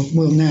that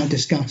we'll now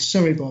discuss.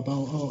 Sorry, Bob,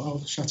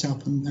 I'll shut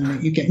up and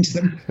let you get into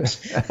them.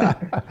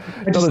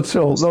 Not at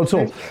all.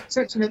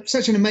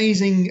 Such an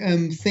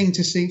amazing thing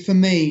to see for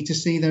me, to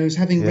see those,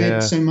 having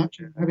read so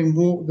much, having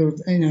walked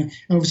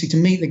obviously to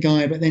meet the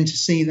guy, but then to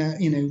see that,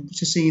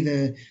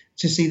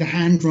 to see the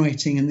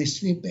handwriting, and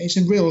it's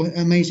a real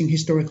amazing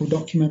historical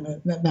document.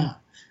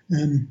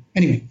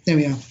 Anyway, there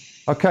we are.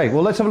 Okay,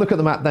 well, let's have a look at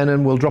the map then,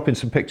 and we'll drop in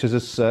some pictures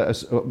as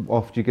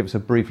after you give us a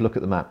brief look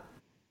at the map.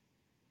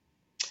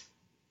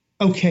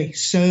 Okay,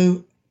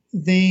 so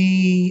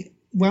the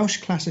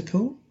Welsh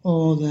Classical,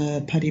 or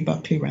the Paddy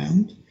Buckley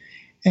Round,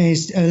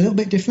 is a little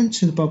bit different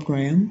to the Bob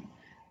Graham,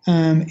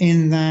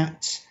 in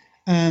that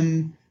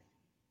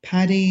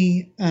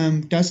Paddy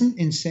doesn't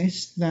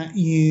insist that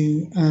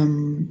you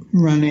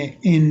run it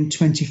in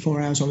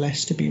 24 hours or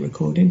less to be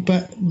recorded,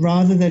 but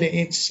rather that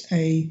it's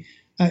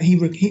he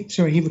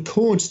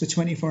records the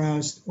 24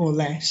 hours or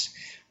less,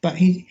 but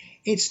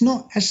it's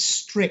not as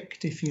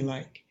strict, if you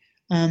like.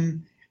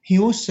 He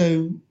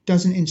also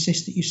doesn't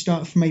insist that you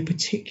start from a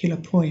particular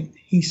point.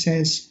 He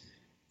says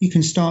you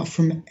can start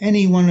from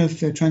any one of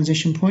the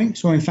transition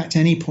points, or in fact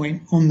any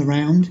point on the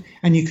round,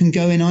 and you can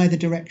go in either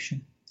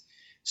direction.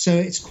 So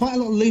it's quite a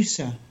lot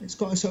looser. It's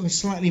got a sort of a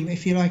slightly,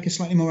 if you like, a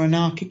slightly more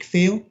anarchic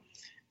feel.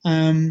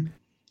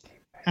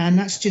 And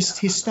that's just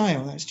his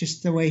style. That's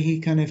just the way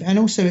he and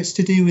also it's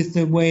to do with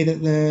the way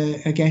that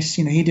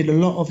he did a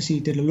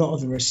lot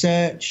of the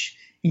research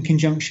in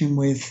conjunction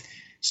with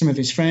some of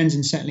his friends,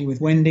 and certainly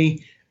with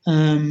Wendy.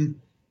 And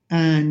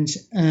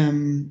as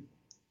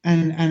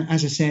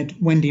I said,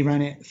 Wendy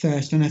ran it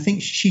first, and I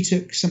think she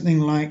took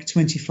something like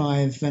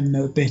 25 and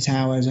a bit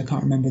hours. I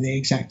can't remember the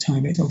exact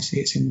time.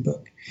 It's in the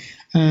book.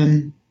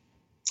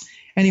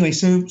 Anyway,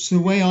 so the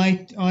way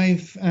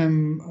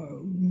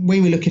way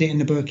we look at it in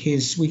the book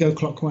is we go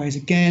clockwise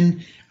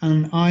again,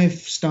 and I've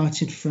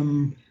started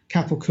from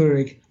Capel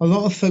Curig. A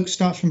lot of folks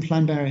start from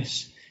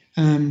Llanberis.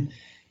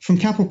 From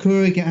Capel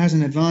Curig, it has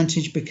an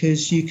advantage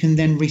because you can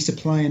then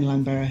resupply in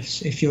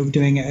Llanberis if you're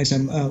doing it as a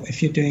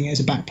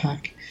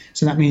backpack.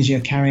 So that means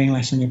you're carrying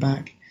less on your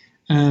back.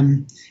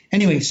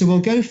 Anyway, so we'll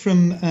go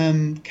from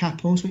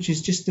Capels, which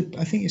is just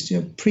I think it's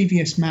your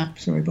previous map.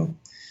 Sorry, Bob.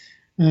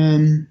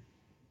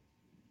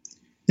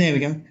 There we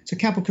go. So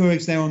Capel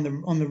Curig's there on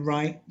the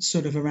right,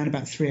 sort of around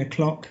about 3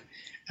 o'clock,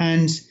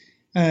 and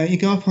you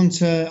go up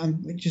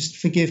onto. Just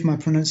forgive my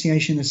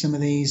pronunciation of some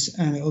of these.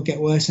 It'll get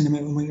worse in a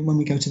minute when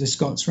we go to the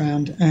Scots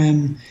round.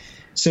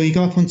 So you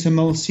go up onto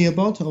Mol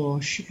Siabod,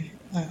 or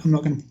I'm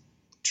not going to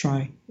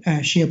try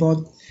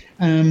Siabod,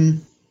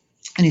 and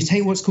you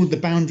take what's called the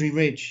Boundary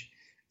Ridge,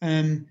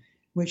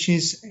 which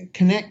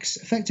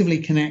effectively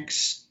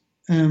connects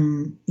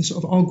the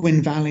sort of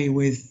Ogwen Valley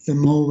with the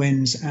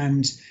Molwins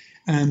and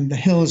the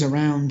hills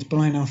around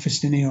Blaenau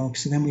Festiniog.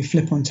 So then we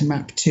flip onto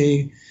map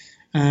 2,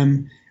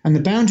 and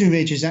the Boundary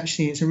Ridge is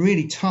it's a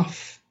really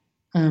tough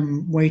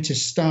way to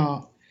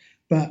start,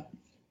 but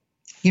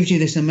gives you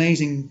this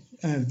amazing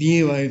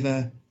view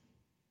over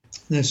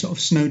the sort of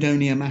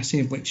Snowdonia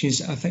Massif, which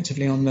is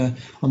effectively on the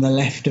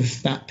left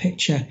of that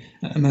picture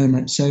at the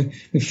moment. So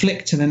we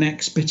flick to the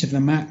next bit of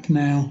the map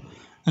now.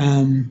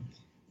 Don't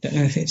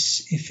know if it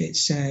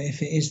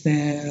is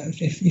there.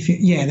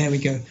 Yeah, there we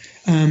go.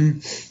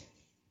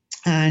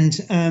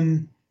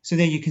 So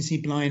there you can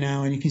see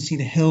Blaenau, and you can see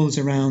the hills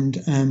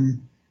around,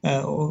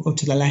 or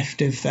to the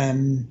left of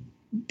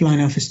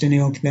Blaenau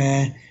Festiniog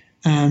there.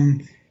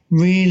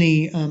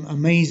 Really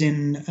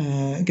amazing.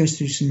 It goes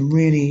through some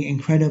really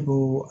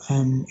incredible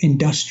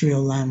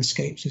industrial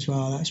landscapes as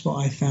well. That's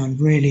what I found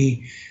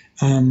really.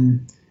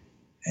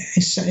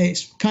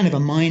 It's kind of a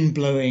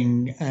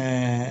mind-blowing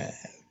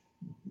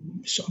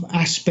sort of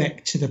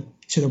aspect to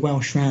the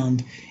Welsh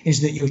Round,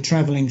 is that you're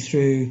travelling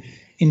through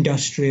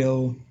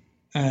industrial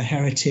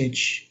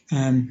heritage.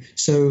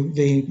 So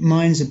the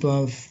mines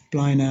above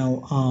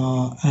Blaenau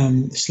are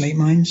slate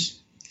mines.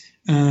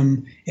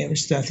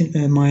 I think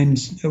the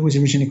mines was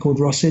originally called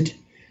Rossid,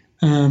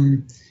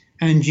 and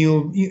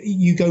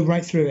you go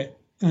right through it.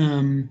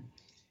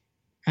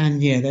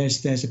 And yeah,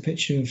 there's a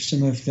picture of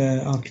some of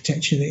the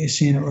architecture that you're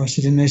seeing at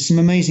Rossid, and there's some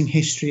amazing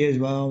history as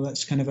well.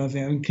 That's kind of I've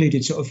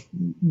included sort of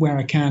where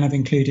I can. I've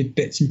included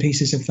bits and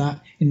pieces of that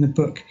in the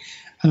book.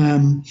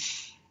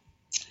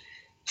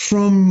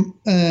 From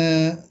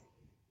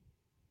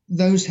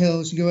those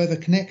hills, you go over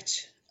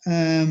Connect,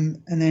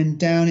 and then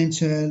down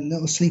into a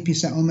little sleepy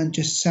settlement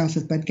just south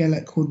of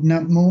Bedgellet called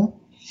Knapmore,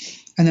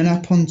 and then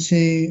up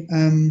onto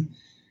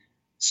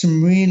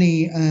some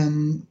really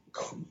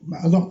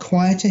a lot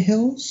quieter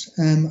hills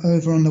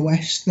over on the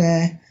west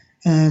there.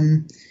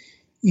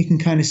 You can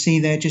kind of see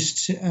there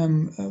just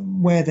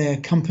where the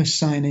compass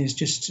sign is,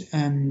 just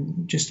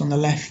on the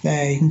left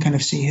there. You can kind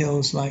of see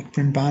hills like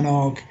Bryn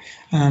Banog,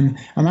 and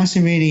that's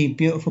a really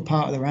beautiful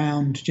part of the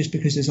round, just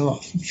because there's a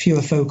lot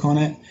fewer folk on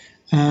it.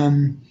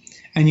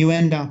 And you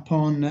end up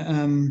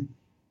on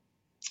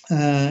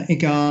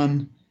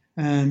Igarn,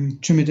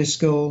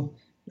 Trimidiscal,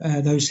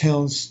 those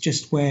hills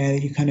just where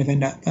you kind of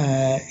end up,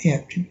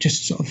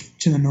 just sort of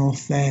to the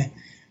north there.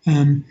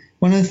 One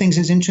of the things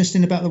that's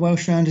interesting about the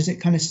Welsh Round is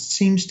it kind of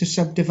seems to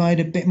subdivide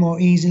a bit more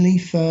easily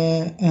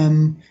for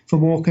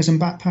walkers and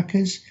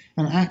backpackers.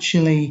 And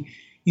actually,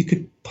 you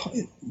could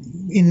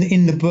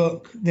in the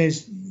book,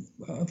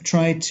 I've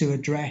tried to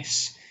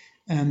address.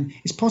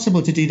 It's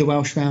possible to do the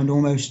Welsh Round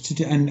almost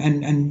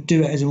and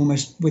do it as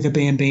almost with a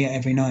B&B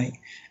every night.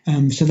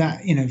 So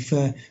that,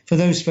 for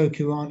those folk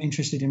who aren't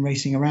interested in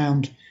racing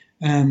around,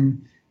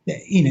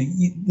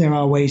 there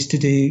are ways to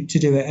do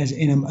it as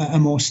in a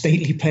more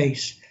stately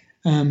pace.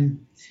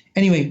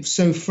 Anyway,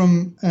 so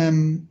from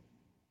that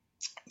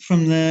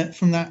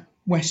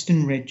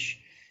western ridge,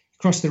 you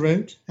cross the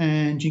road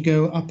and you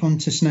go up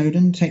onto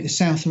Snowdon, take the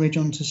south ridge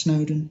onto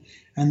Snowdon,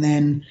 and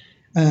then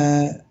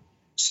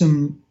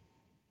some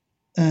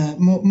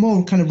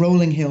more kind of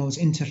rolling hills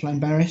into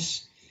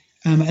Llanberis,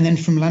 and then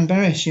from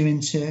Llanberis you're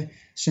into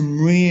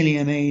some really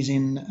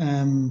amazing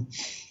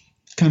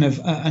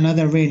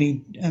another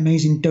really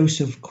amazing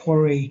dose of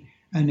quarry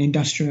and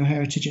industrial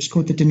heritage. It's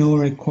called the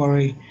Dinorwig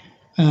Quarry,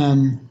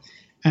 and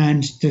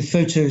the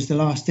photos,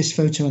 this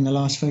photo and the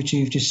last photo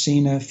you've just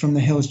seen are from the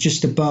hills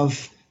just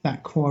above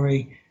that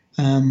quarry,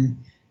 and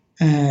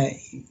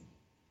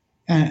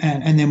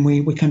then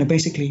we kind of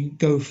basically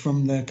go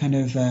from the kind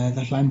of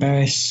the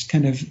Llanberis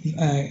kind of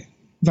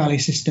valley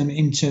system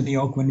into the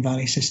Ogwen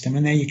Valley system,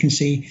 and there you can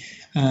see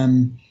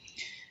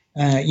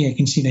you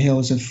can see the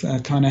hills of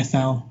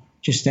Carnethau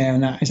just there,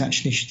 and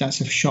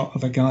that's a shot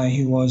of a guy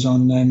who was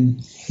on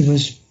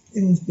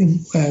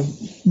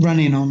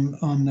running on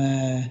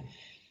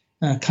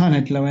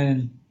Carned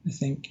Llewellyn, I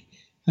think.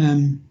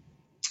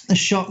 A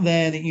shot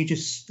there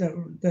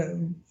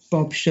that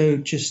Bob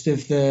showed just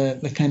of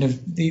the kind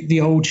of the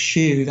old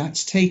shoe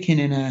that's taken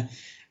in a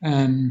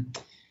at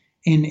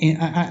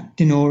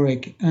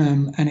Dinorwig,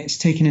 and it's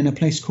taken in a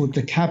place called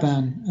the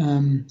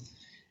Caban,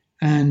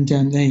 and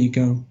there you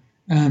go.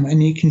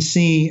 And you can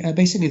see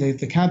basically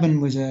the Caban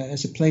was a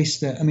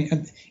place that, I mean,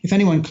 if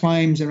anyone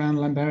climbs around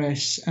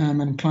Llanberis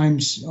and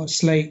climbs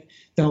Slate,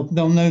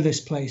 they'll know this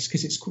place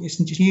because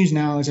it's used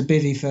now as a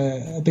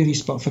bivvy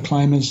spot for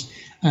climbers.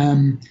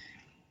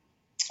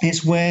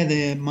 It's where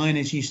the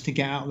miners used to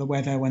get out of the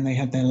weather when they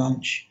had their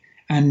lunch,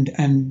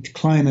 and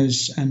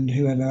climbers and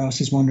whoever else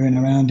is wandering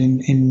around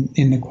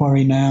in the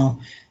quarry now,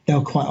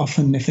 they'll quite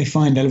often, if they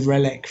find a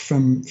relic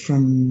from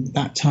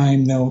that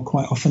time, they'll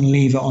quite often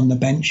leave it on the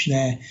bench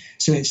there.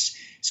 So it's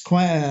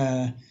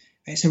a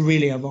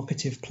really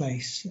evocative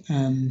place.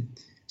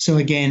 So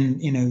again,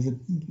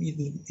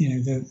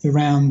 the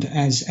round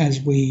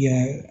as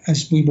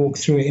we walk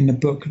through it in the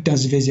book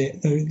does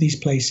visit these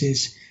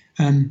places.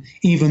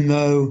 Even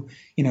though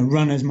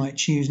runners might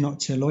choose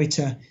not to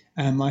loiter,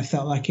 I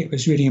felt like it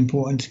was really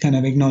important to kind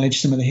of acknowledge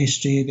some of the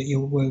history that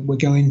we're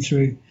going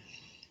through.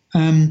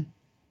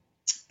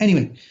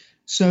 Anyway,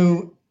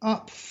 so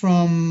up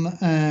from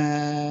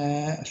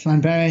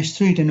Llanberis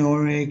through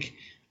Dinorwig,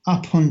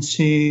 up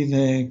onto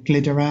the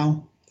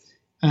Glideraw,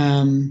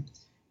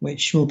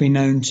 which will be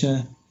known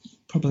to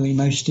probably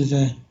most of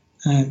the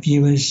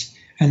viewers,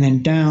 and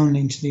then down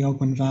into the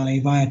Ogwen Valley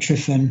via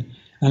Tryfan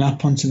and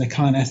up onto the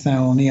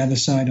Carnethau on the other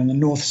side, on the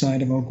north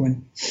side of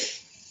Ogwen,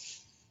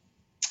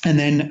 and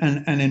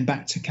then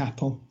back to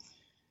Capel.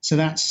 So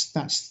that's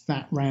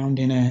that round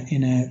in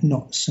a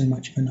not so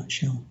much of a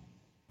nutshell.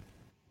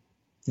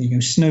 There you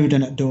go,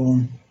 Snowdon at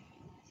dawn.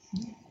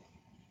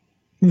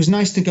 It was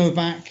nice to go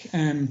back.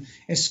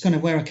 It's kind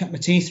of where I cut my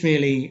teeth,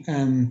 really.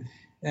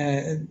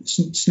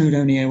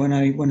 Snowdonia when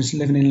I was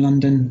living in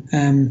London,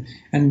 and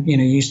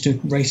used to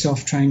race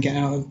off, try and get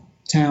out of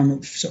town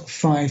at sort of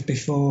 5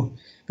 before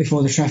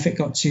the traffic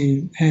got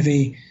too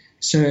heavy.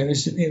 So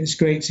it was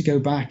great to go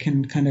back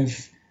and kind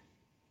of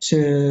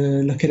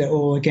to look at it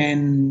all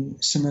again.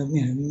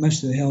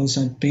 Most of the hills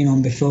I'd been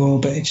on before,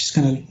 but it just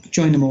kind of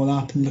join them all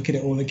up and look at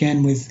it all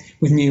again with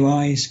new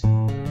eyes.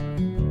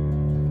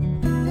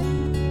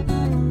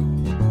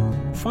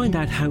 Find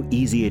out how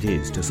easy it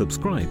is to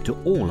subscribe to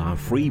all our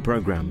free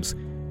programmes.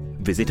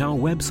 Visit our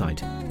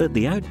website at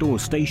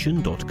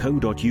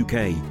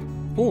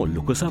theoutdoorstation.co.uk or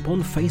look us up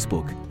on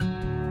Facebook.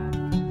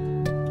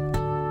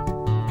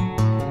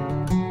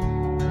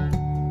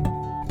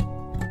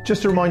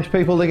 Just to remind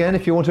people again,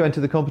 if you want to enter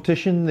the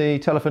competition, the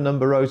telephone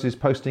number Rose is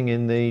posting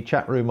in the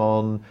chat room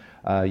on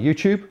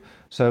YouTube.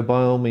 So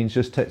by all means,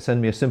 just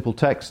send me a simple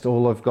text.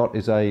 All I've got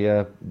is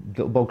a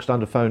little bog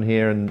standard phone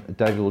here, and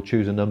David will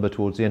choose a number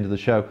towards the end of the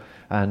show,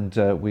 and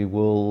we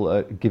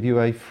will give you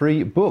a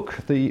free book.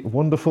 The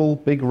wonderful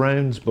Big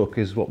Rounds book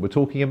is what we're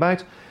talking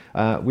about,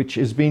 which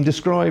is being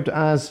described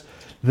as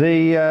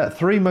the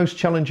 3 most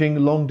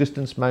challenging long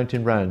distance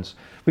mountain rounds.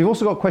 We've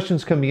also got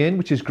questions coming in,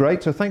 which is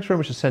great, so thanks very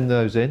much for sending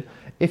those in.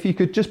 If you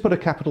could just put a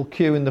capital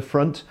Q in the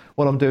front,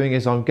 what I'm doing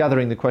is I'm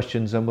gathering the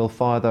questions and we'll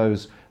fire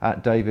those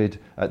at David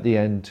at the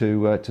end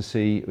to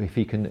see if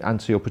he can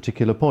answer your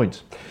particular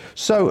point.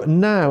 So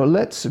now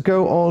let's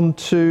go on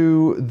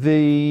to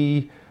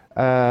the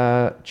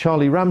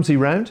Charlie Ramsey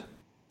round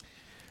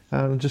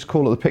and just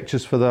call up the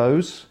pictures for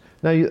those.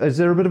 Now, is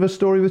there a bit of a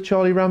story with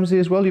Charlie Ramsey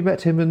as well? You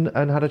met him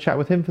and had a chat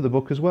with him for the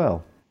book as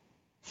well.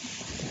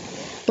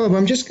 Bob,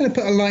 I'm just going to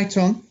put a light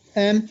on.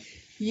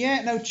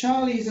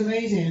 Charlie's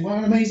amazing. What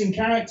an amazing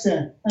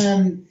character.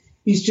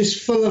 He's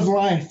just full of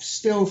life,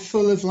 still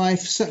full of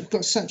life.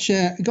 Got such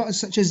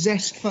a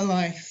zest for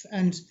life,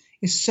 and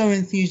is so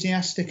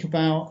enthusiastic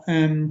about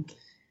the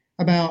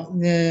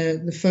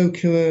folk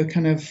who are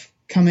kind of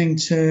coming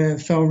to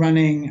Fell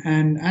Running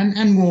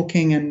and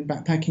walking and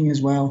backpacking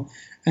as well.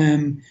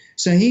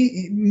 So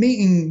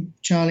meeting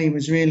Charlie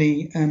was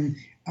really,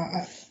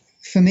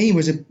 for me,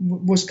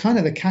 was kind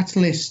of the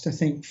catalyst, I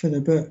think, for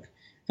the book.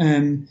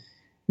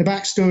 The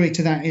backstory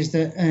to that is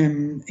that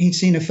he'd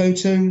seen a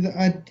photo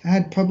that I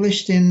had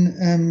published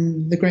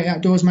in the Great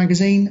Outdoors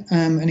magazine,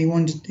 and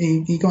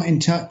he got in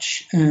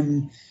touch,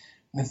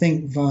 I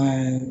think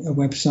via a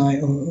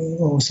website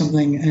or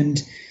something,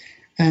 and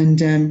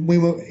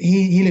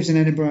he lives in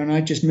Edinburgh, and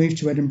I just moved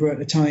to Edinburgh at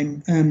the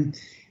time.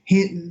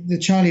 The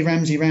Charlie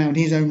Ramsey round,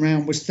 his own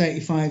round, was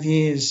 35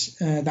 years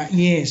that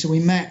year, so we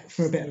met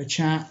for a bit of a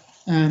chat.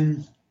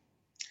 And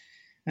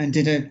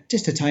did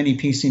just a tiny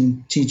piece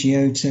in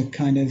TGO to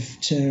kind of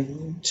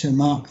to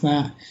mark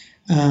that,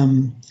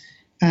 and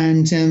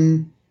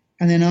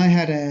then I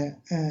had a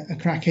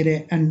crack at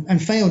it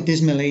and failed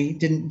dismally.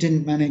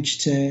 Didn't manage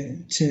to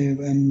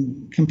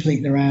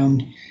complete the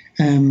round.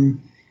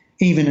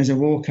 Even as a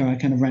walker, I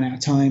kind of ran out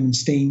of time and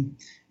steam,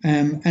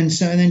 and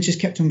then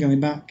just kept on going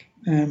back.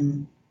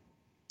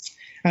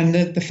 And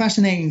the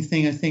fascinating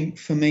thing, I think,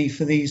 for me,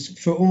 the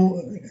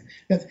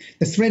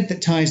thread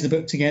that ties the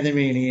book together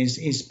really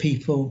is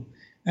people.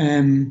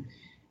 And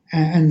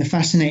the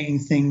fascinating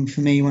thing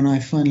for me when I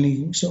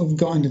finally sort of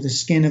got under the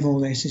skin of all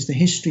this is the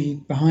history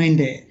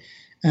behind it.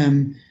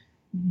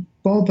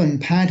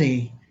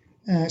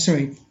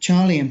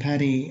 Charlie and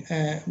Paddy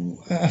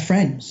are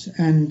friends,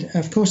 and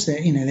of course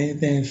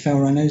they're fell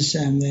runners,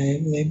 and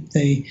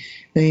they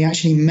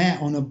actually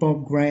met on a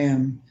Bob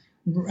Graham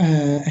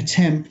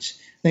attempt.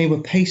 They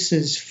were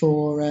pacers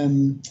for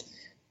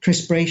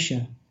Chris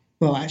Brasher.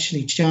 Well,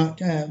 actually,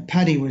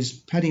 Paddy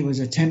was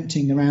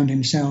attempting the round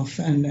himself,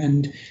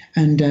 and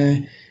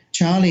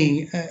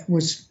Charlie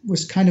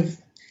was kind of.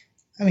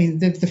 I mean,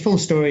 the full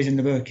story is in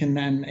the book,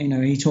 and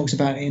he talks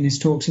about it in his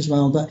talks as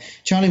well. But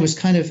Charlie was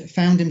kind of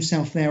found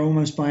himself there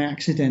almost by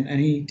accident, and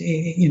he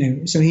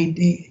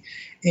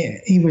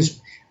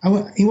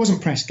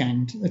wasn't press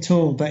ganged at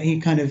all, but he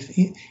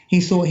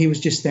thought he was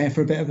just there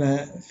for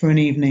for an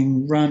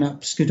evening run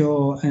up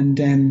Skiddaw, and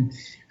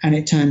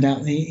it turned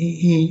out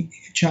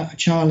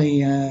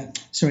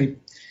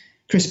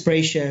Chris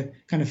Brasher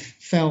kind of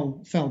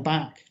fell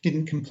back,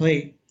 didn't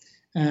complete,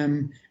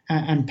 and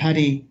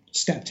Paddy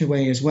stepped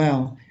away as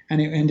well,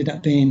 and it ended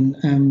up being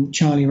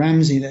Charlie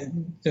Ramsey that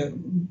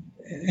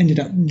ended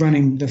up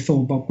running the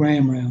full Bob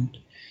Graham round.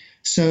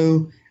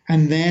 So,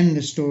 and then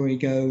the story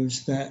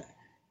goes that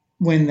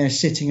when they're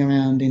sitting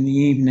around in the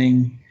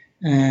evening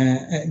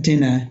at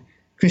dinner,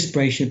 Chris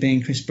Brasher,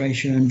 being Chris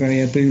Brasher and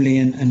very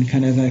ebullient and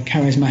kind of a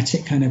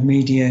charismatic kind of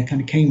media,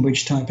 kind of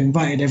Cambridge type,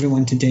 invited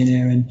everyone to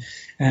dinner,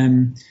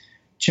 and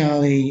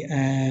Charlie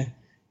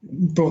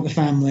brought the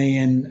family,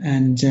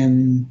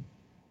 and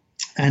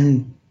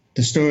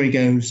the story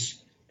goes,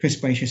 Chris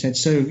Brasher said,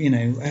 "So,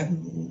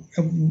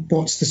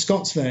 what's the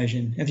Scots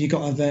version? Have you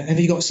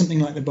got something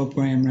like the Bob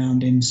Graham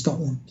round in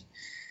Scotland?"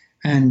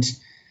 And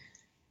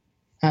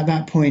at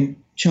that point,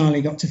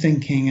 Charlie got to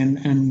thinking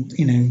and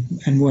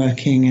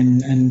working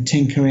and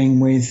tinkering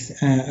with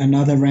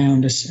another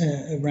round, a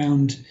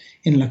round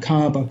in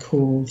Lochaber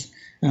called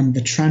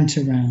the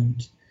Tranter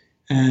round,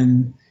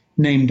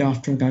 named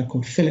after a guy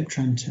called Philip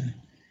Tranter.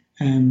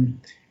 And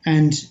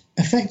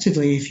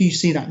effectively, if you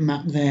see that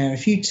map there,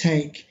 if you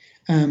take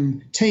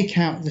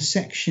out the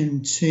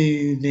section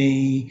to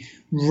the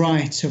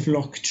right of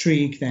Loch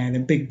Treig there, the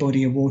big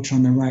body of water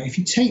on the right, if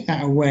you take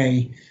that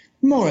away,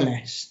 more or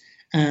less,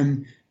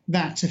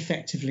 that's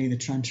effectively the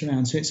Tranter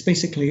round. So it's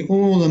basically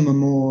all the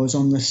moors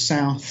on the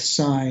south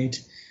side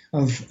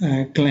of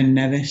Glen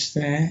Nevis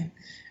there,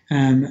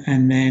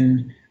 and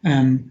then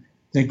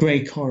the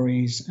Grey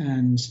Corries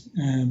and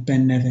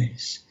Ben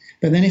Nevis.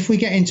 But then if we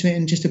get into it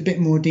in just a bit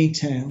more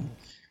detail,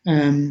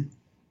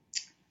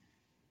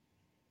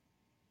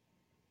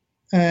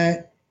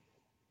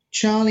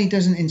 Charlie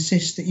doesn't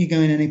insist that you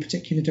go in any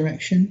particular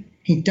direction.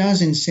 He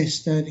does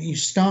insist, though, that you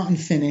start and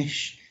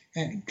finish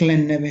at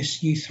Glen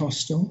Nevis Youth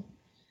Hostel.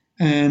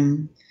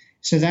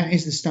 So that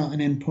is the start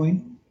and end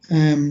point.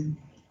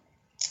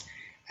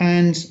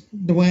 And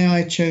the way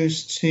I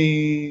chose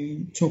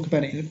to talk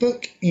about it in the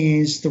book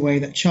is the way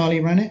that Charlie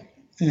ran it,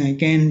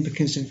 again,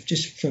 because of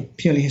just for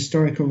purely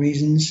historical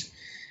reasons.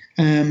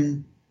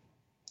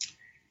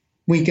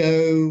 We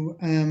go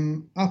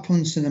up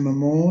onto the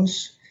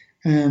moors,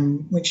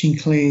 which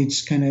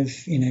includes kind of,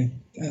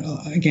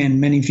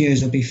 again, many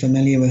viewers will be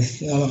familiar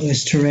with a lot of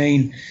this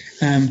terrain.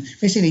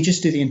 Basically,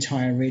 just do the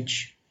entire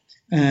ridge.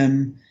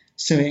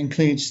 So it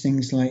includes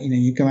things like,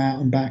 you go out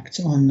and back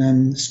on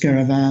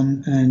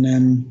Skirravan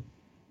and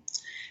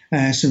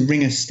some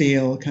Ring of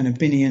Steel, kind of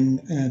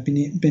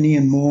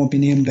Binion Moor,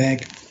 Binion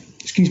Beg,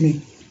 excuse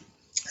me.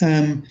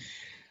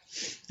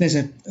 There's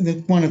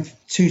one of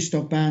two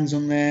stop bands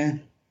on there.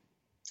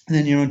 and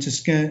then you're on to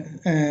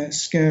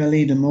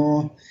Skeralida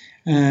Moor,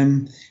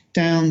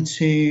 down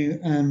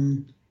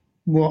to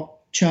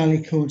what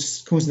Charlie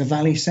calls the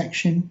valley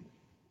section.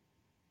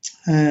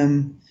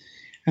 And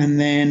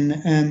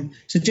then,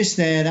 so just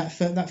there,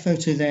 that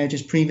photo there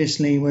just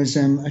previously was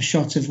a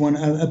shot of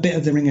a bit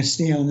of the Ring of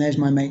Steel, and there's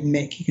my mate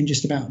Mick. You can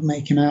just about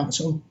make him out,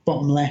 sort of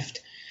bottom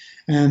left.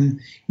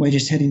 We're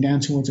just heading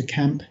down towards a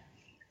camp.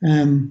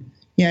 So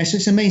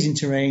it's amazing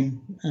terrain.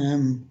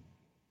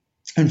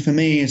 And for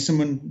me, as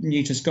someone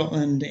new to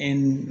Scotland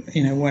in,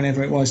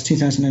 whenever it was,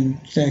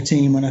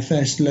 2013, when I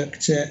first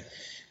looked at, it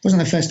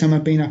wasn't the first time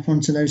I'd been up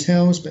onto those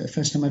hills, but the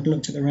first time I'd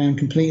looked at the round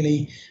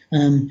completely.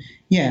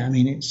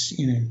 It's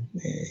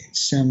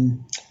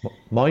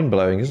mind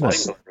blowing, isn't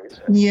it?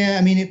 Yeah,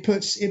 I mean, it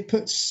puts a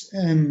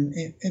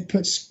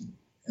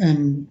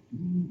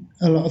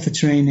lot of the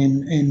terrain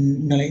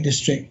in the Lake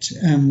District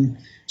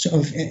sort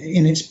of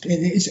in it's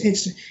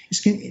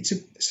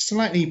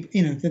slightly,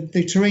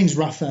 the terrain's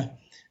rougher,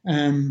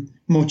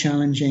 more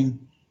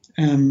challenging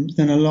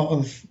than a lot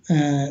of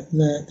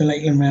the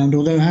Lakeland Round.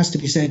 Although it has to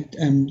be said,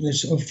 the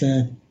sort of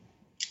the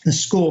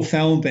Score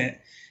Fell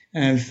bit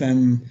of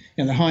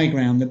the high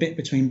ground, the bit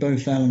between Bow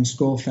Fell and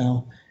Score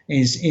Fell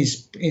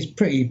is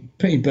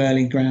pretty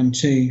burly ground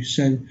too.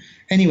 So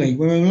anyway,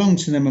 we're along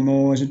to the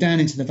Moors, we're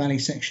down into the valley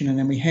section, and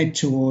then we head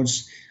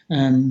towards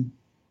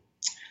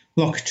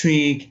Loch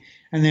Treig,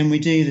 and then we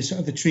do the sort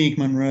of the Treig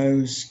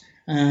Munros,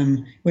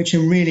 which are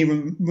really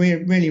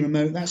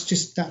remote.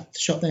 That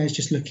shot there is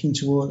just looking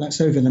toward, that's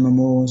over the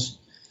Moors.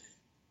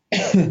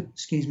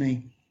 Excuse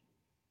me.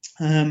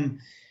 The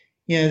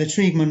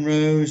Treig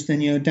Munros,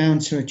 then you're down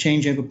to a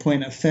changeover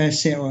point at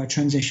Furset, or a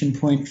transition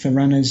point for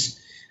runners,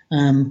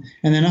 and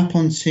then up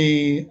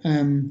onto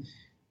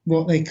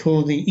what they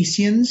call the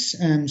Isians.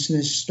 So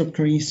there's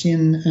Stubcar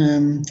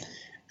Isian,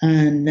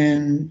 and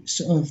then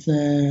sort of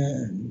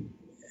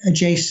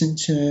adjacent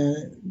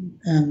to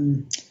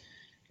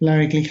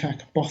Larry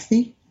Glicach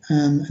Bothy,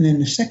 and then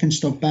the second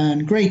stop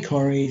ban, Grey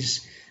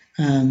Corries.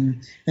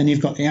 Then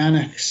you've got the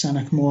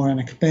Sanach Moor,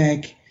 Anach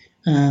Beg,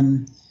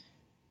 and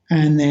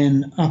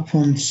then up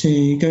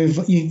onto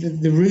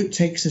the route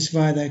takes us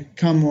via the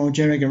Carmore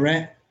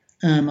Jerrigaret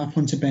up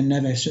onto Ben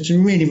Nevis. So it's a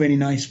really, really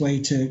nice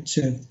way to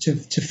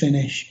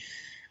finish,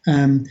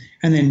 and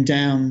then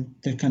down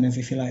the kind of,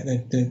 if you like,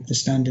 the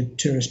standard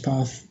tourist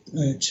path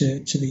to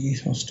the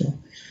youth hostel.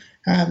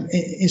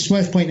 It's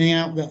worth pointing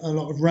out that a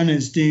lot of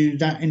runners do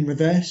that in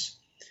reverse.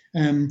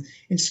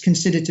 It's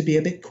considered to be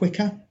a bit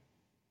quicker.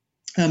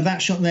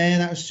 That shot there,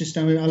 that was just,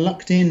 I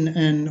lucked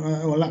in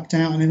or lucked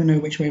out. I never know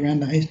which way around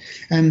that is.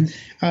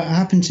 I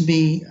happened to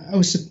be, I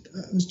was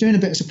doing a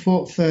bit of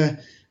support for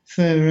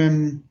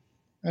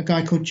a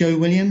guy called Joe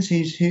Williams,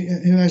 who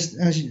has,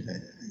 as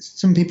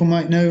some people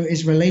might know,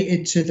 is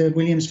related to the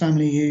Williams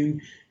family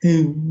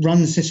who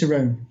runs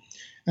Cicerone.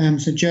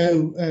 So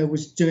Joe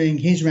was doing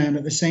his round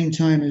at the same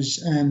time as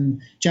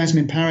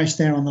Jasmine Paris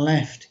there on the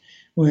left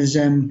was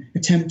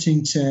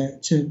attempting to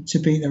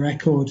beat the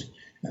record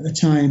at the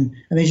time,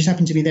 and they just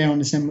happened to be there on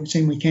the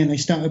same weekend. They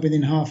started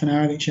within half an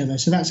hour of each other,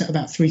 so that's at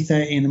about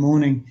 3:30 in the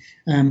morning.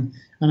 And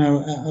I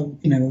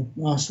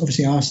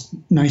asked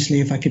nicely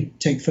if I could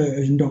take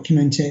photos and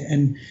document it.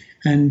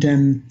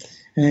 And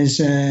there's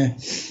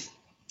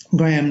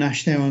Graham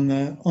Nash there on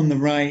the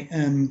right,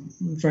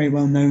 very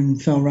well known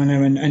fell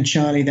runner, and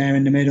Charlie there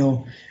in the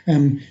middle.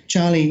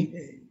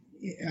 Charlie,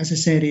 as I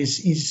said,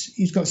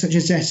 he's got such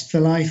a zest for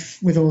life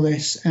with all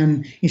this,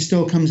 and he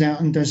still comes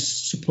out and does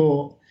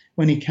support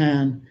when he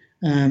can.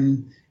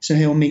 So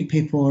he'll meet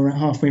people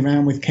halfway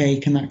around with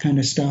cake and that kind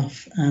of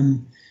stuff.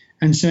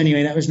 And so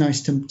anyway, that was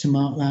nice to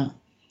mark that.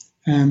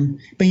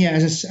 But yeah,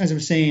 as I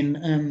was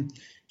saying,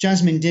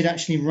 Jasmine did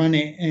actually run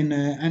it in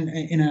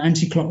an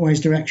anti-clockwise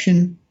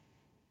direction.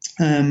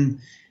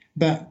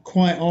 But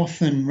quite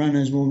often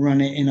runners will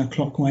run it in a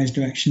clockwise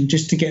direction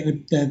just to get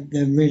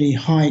the really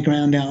high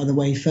ground out of the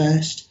way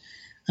first.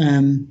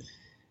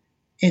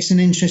 There's an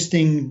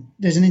interesting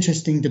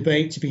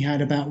debate to be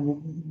had about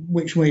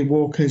which way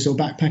walkers or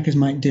backpackers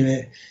might do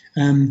it.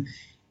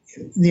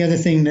 The other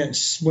thing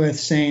that's worth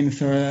saying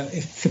for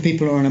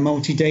people who are on a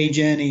multi-day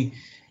journey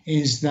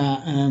is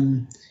that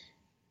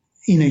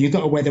you've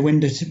got a weather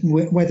window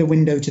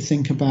to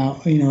think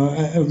about.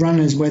 A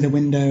runner's weather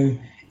window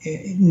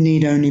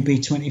need only be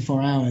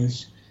 24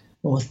 hours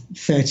or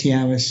 30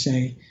 hours,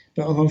 say.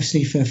 But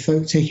obviously, for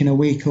folk taking a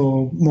week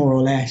or more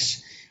or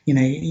less, you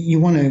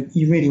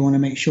really want to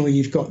make sure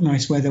you've got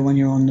nice weather when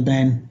you're on the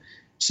Ben.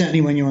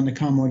 Certainly when you're on the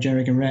Carmore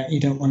Jerrigaret, you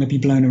don't want to be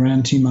blown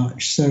around too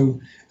much. So,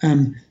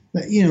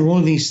 all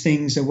of these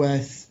things are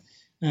worth,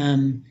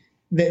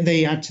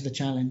 they add to the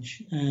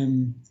challenge.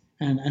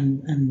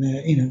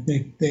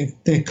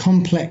 They're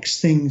complex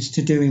things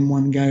to do in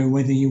one go,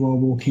 whether you are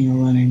walking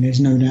or running.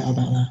 There's no doubt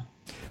about that.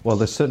 Well,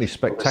 there's certainly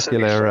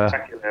spectacular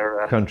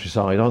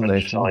countryside, aren't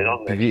they?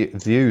 The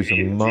views are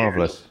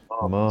marvellous.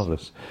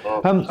 Marvellous.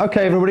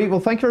 Okay, everybody. Well,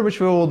 thank you very much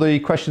for all the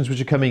questions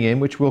which are coming in,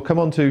 which we'll come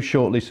on to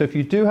shortly. So if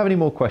you do have any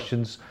more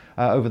questions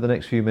over the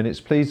next few minutes,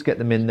 please get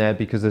them in there,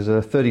 because there's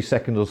a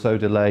 30-second or so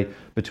delay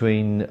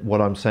between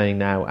what I'm saying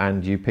now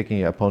and you picking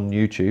it up on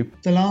YouTube.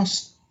 The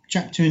last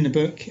chapter in the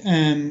book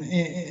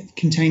it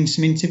contains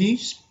some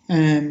interviews.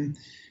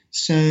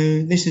 So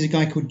this is a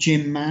guy called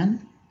Jim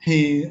Mann,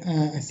 who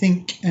I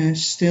think he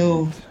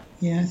still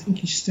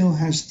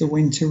has the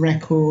winter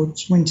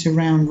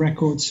round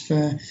records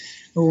for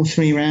all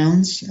 3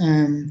 rounds.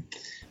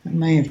 It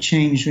may have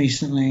changed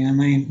recently. I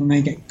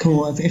may get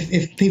caught.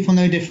 If people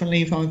know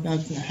differently, if I'll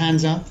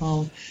hands up,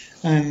 I'll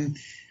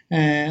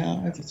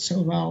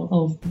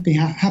be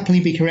happily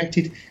be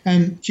corrected.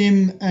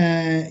 Jim,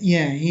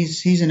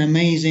 he's an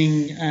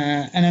amazing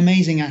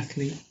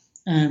athlete.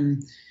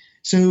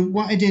 So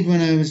what I did when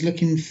I was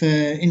looking for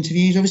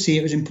interviews, obviously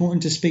it was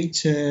important to speak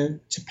to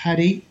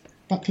Paddy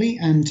Buckley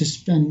and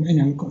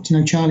got to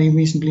know Charlie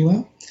reasonably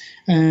well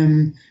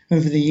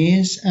over the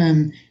years.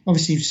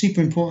 Obviously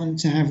super important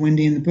to have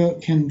Wendy in the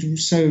book, and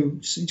so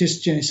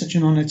just such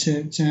an honour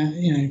to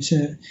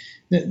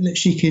that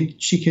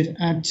she could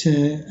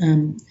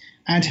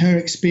add her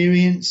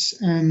experience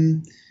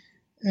to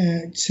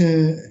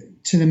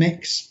the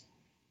mix.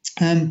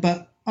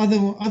 But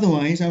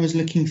otherwise, I was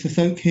looking for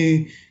folk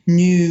who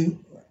knew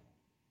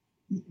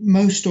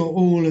most or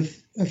all of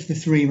the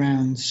 3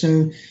 rounds.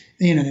 So,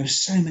 there were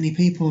so many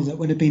people that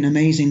would have been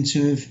amazing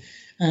to have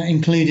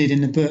included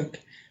in the book.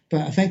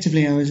 But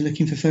effectively, I was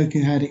looking for folk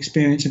who had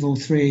experience of all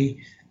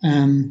 3.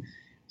 So,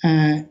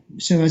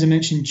 as I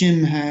mentioned,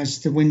 Jim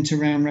has the winter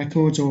round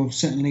records, or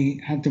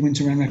certainly had the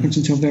winter round records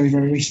until very,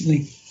 very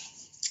recently.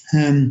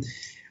 And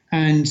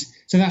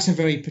so that's a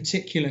very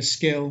particular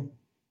skill.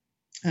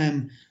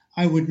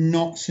 I would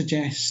not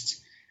suggest,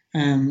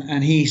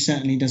 and he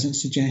certainly doesn't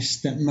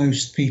suggest, that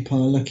most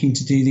people are looking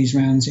to do these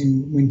rounds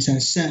in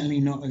winter, certainly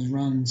not as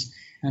runs.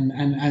 And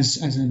as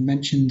I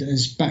mentioned,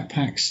 as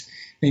backpacks,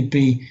 they'd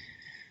be,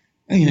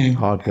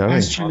 hard going,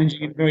 as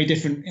challenging in a very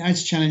different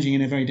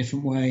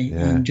way,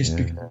 because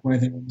of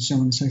weather and so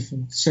on and so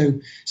forth. So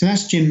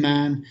that's Jim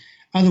Mann.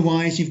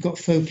 Otherwise, you've got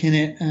folk in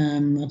it.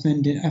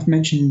 I've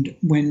mentioned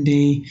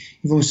Wendy.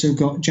 You've also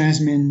got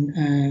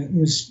Jasmine,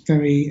 was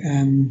very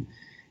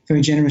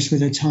generous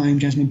with her time.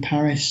 Jasmine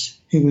Paris,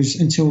 who was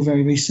until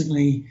very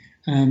recently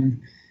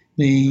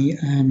the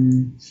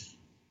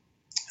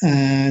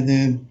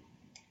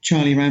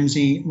Charlie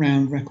Ramsey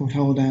round record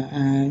holder.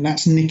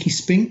 That's Nikki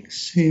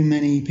Spinks, who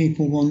many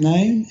people will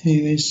know,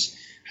 who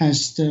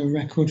has the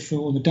record for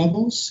all the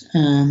doubles.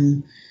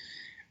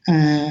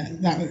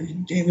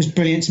 It was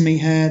brilliant to meet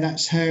her.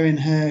 That's her in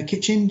her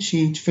kitchen.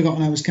 She'd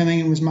forgotten I was coming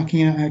and was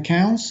mucking out her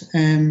cows.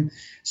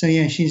 So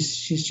yeah,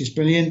 she's just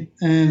brilliant.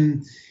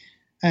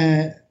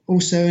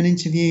 Also an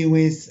interview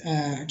with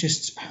so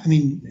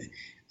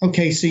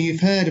you've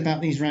heard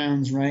about these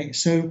rounds, right?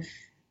 So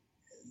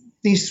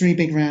these 3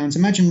 big rounds,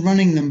 imagine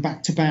running them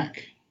back to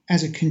back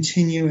as a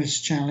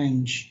continuous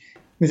challenge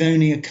with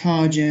only a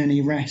car journey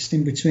rest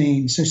in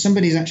between. So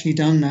somebody's actually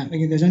done that.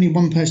 There's only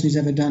one person who's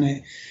ever done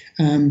it.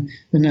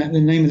 The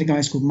name of the guy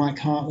is called Mike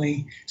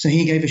Hartley. So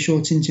he gave a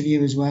short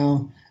interview as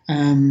well.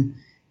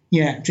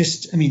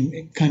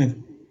 It kind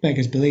of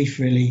beggars belief,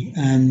 really.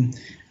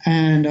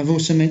 And I've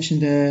also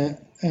mentioned a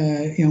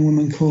young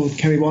woman called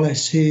Kerry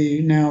Wallace,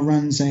 who now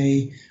runs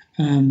a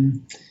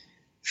women's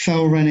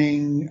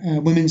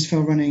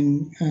fell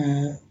running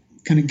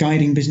kind of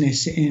guiding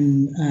business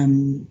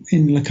in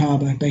Le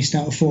Caba, based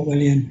out of Fort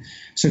William.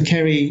 So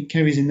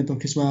Kerry's in the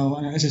book as well.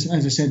 As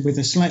I said, with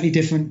a slightly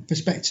different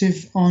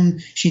perspective on.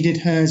 She did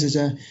hers as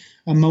a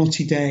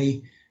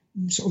multi-day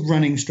sort of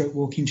running stroke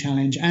walking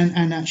challenge,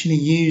 and actually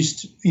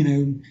used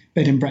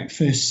bed and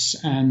breakfasts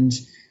and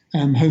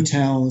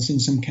hotels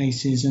in some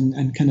cases,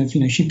 and kind of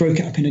she broke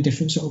it up in a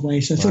different sort of way.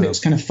 So I thought it was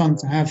kind of fun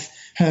to have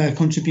her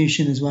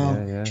contribution as well.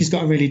 Yeah. She's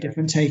got a really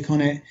different take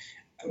on it.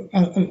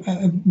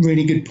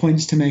 Really good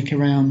points to make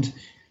around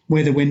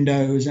weather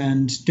windows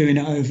and doing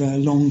it over a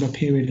longer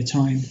period of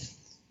time.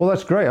 Well,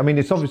 that's great. I mean,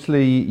 it's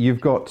obviously,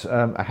 you've got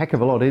a heck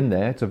of a lot in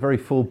there. It's a very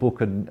full book,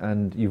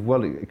 and you've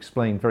well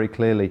explained very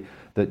clearly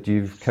that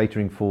you're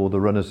catering for the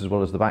runners as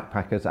well as the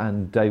backpackers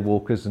and day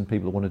walkers and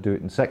people who want to do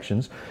it in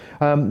sections.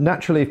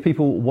 Naturally, if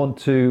people want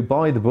to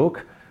buy the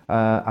book,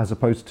 as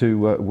opposed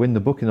to win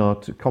the book in our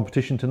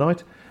competition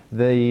tonight,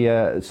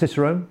 the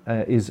Cicerone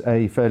is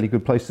a fairly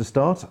good place to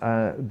start.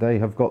 They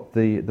have got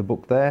the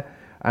book there,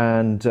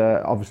 and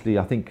obviously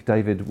I think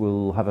David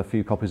will have a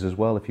few copies as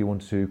well if you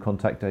want to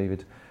contact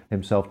David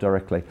himself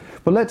directly.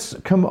 But let's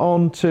come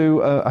on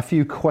to a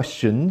few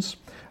questions.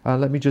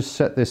 Let me just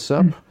set this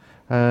up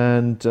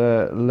and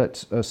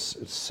let us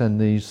send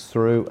these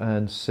through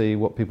and see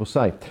what people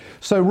say.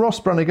 So Ross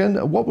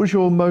Brannigan, what was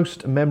your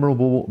most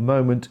memorable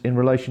moment in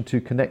relation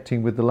to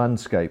connecting with the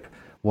landscape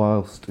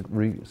whilst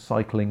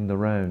recycling the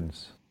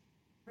rounds?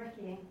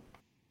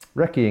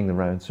 Recceing the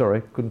rounds,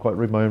 sorry, couldn't quite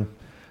read my own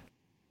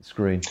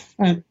screen.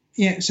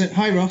 So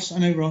hi Ross, I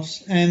know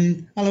Ross.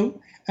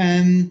 Hello.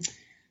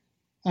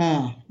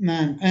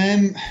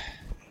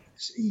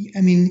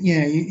 I mean,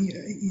 yeah,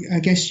 I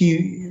guess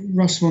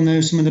Ross will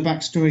know some of the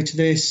backstory to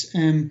this.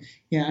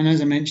 Yeah, and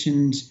as I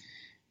mentioned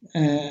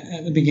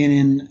at the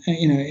beginning,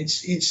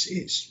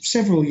 it's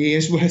several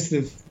years worth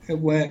of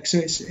work. So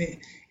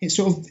it's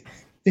sort of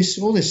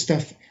all this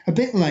stuff, a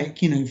bit like,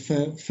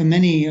 for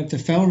many of the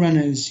fell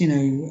runners,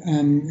 who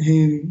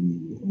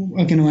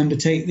are going to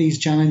undertake these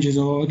challenges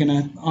or are going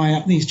to eye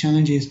up these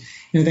challenges,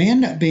 they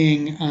end up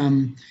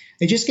being,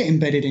 they just get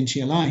embedded into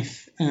your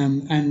life.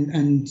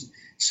 And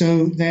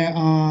so there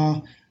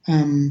are,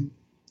 I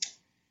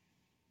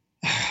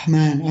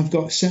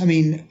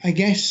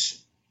guess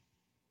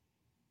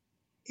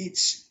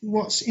it's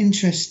what's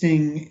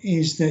interesting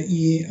is that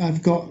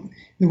I've got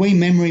the way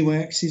memory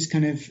works is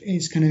kind of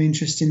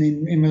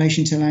interesting in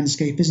relation to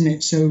landscape, isn't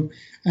it? So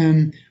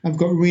I've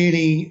got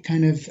really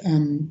kind of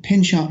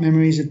pin sharp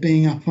memories of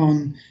being up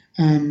on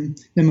the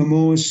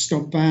Mamors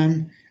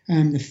Stogban.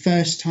 The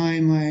first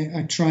time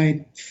I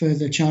tried for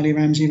the Charlie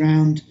Ramsey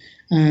round,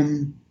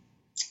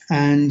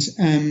 and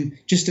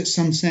just at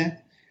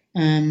sunset.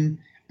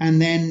 And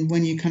then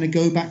when you kind of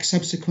go back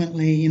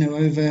subsequently,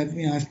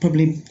 I've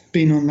probably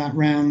been on that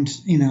round,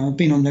 I've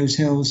been on those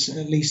hills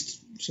at least,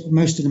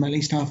 most of them at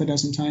least half a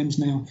dozen times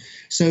now.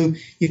 So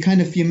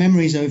your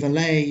memories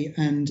overlay,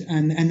 and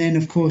then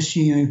of course,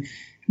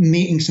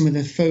 meeting some of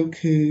the folk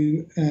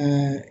who,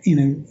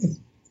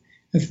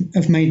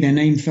 have made their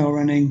name fell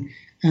running,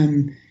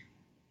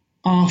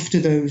 after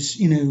those,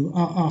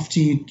 after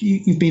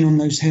you've been on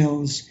those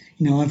hills,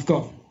 I've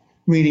got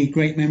really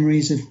great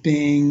memories of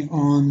being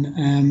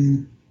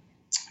on,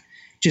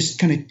 just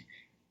kind of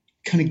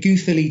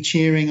goofily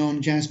cheering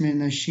on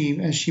Jasmine as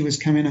she was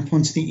coming up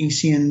onto the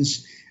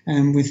Esians,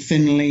 with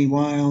Finlay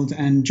Wild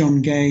and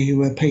John Gay, who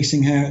were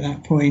pacing her at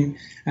that point.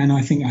 And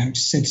I think I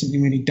said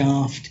something really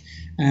daft,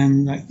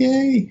 like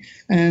 "Yay!"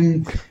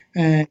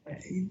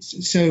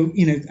 So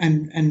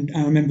and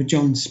I remember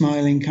John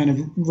smiling, kind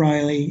of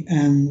wryly,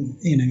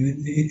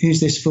 who's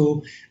this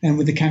fool?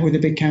 With the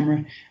big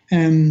camera.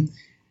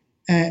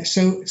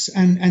 So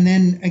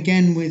then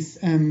again with,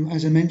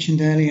 as I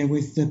mentioned earlier,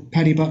 with the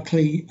Paddy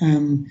Buckley,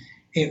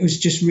 it was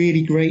just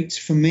really great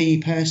for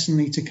me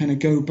personally to kind of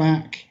go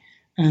back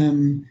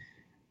to,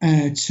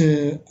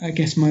 I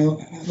guess,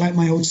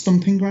 my old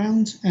stomping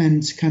ground,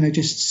 and kind of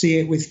just see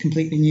it with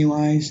completely new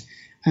eyes.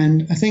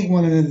 And I think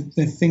one of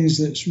the things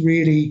that's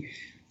really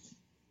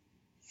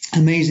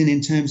amazing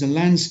in terms of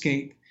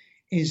landscape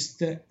is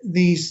that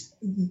these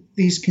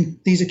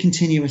are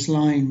continuous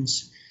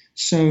lines.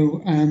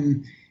 So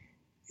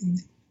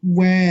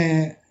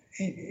where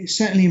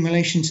certainly in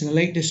relation to the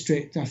Lake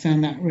District, I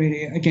found that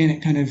really,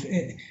 again,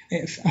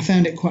 I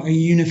found it quite a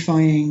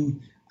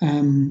unifying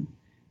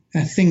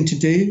thing to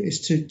do,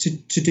 is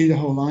to do the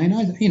whole line.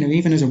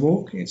 Even as a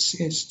walk, it's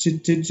to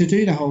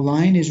do the whole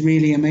line is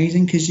really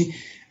amazing, because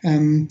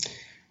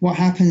what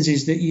happens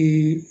is that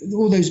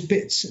all those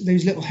bits,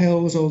 those little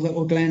hills or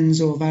little glens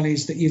or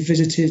valleys that you've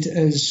visited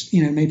as,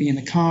 maybe in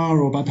a car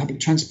or by public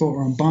transport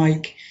or on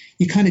bike,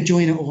 you kind of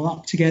join it all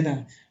up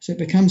together. So it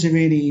becomes a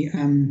really,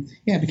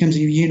 it becomes a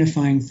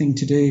unifying thing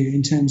to do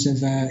in terms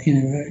of,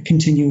 a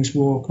continuous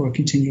walk or a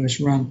continuous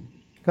run.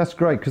 That's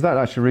great, because that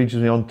actually leads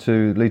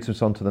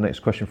us on to the next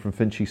question from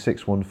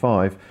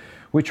Finchy615.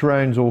 Which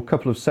rounds or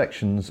couple of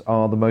sections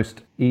are the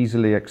most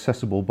easily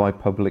accessible by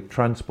public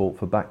transport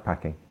for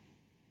backpacking?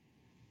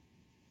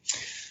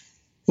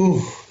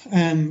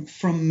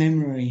 From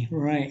memory,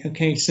 right?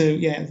 Okay, so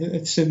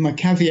so my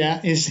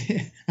caveat is,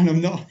 and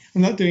I'm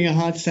not doing a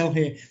hard sell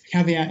here.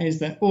 Caveat is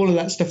that all of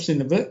that stuff's in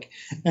the book.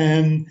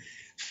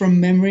 From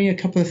memory, a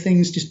couple of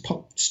things just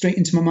pop straight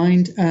into my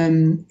mind.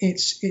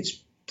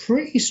 It's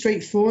pretty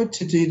straightforward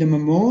to do the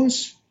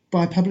Mamors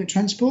by public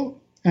transport,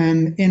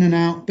 in and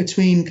out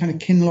between kind of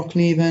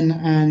Kinlochleven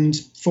and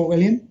Fort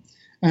William.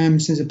 So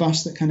there's a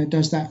bus that kind of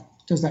does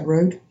that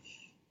road.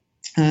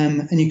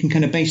 And you can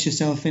kind of base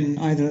yourself in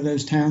either of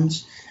those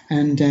towns,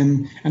 and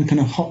kind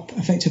of hop,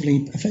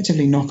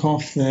 effectively knock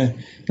off the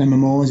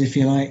Mamors, if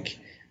you like,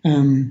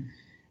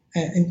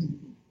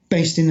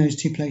 based in those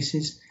two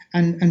places.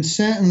 And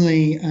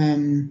certainly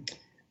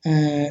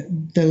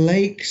the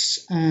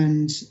lakes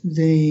and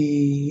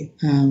the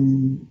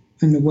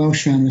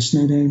Welsh round, the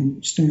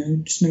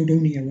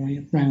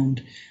Snowdonia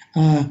round,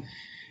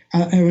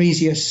 are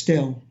easier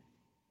still.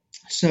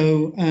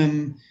 So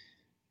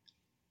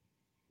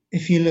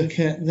if you look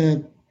at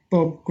the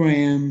Bob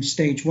Graham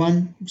Stage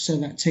 1, so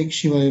that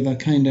takes you over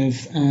kind of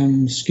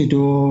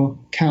Skiddaw,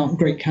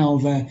 Great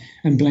Calver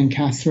and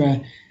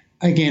Blencathra.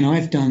 Again,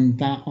 I've done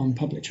that on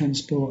public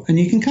transport, and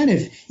you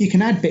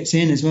can add bits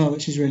in as well,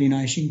 which is really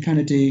nice. You can kind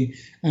of do,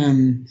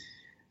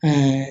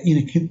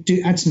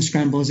 add some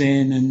scrambles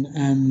in,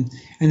 and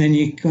then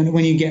you kind of,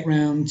 when you get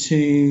round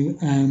to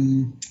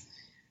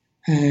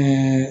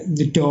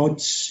the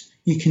Dodds,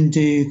 you can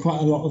do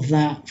quite a lot of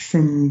that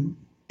from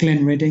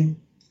Glenridding.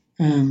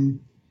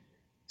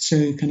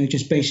 So kind of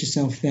just base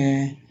yourself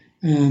there.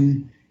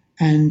 And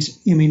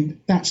I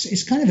mean,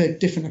 it's kind of a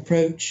different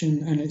approach,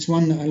 and it's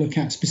one that I look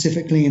at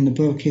specifically in the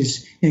book.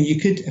 Is you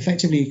could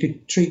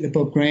treat the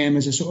Bob Graham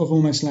as a sort of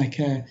almost like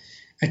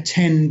a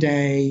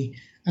 10-day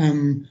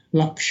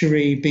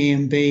luxury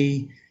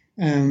B&B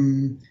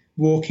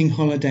walking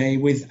holiday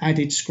with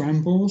added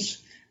scrambles.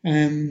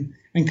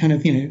 And kind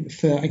of,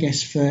 for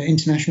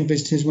international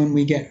visitors, when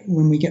we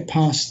get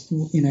past,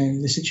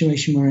 the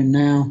situation we're in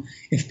now,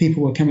 if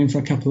people were coming for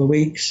a couple of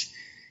weeks,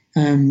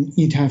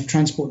 you'd have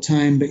transport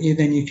time, but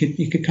then you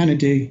could kind of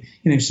do,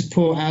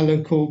 support our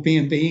local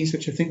B&Bs,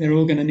 which I think they're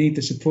all going to need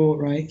the support,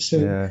 right?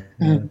 So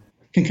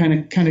can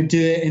kind of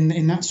do it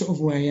in that sort of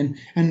way, and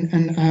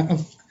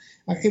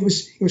it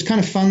was kind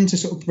of fun to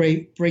sort of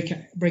break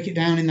it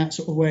down in that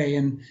sort of way,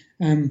 and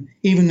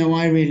even though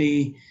I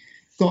really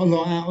got a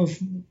lot out of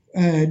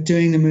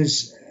doing them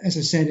as I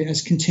said,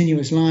 as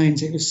continuous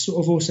lines, it was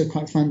sort of also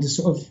quite fun to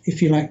sort of,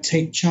 if you like,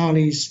 take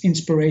Charlie's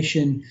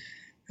inspiration,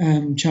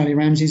 Charlie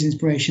Ramsey's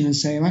inspiration, and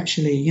say,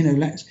 actually,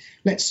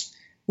 let's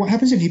what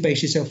happens if you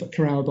base yourself at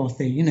Corral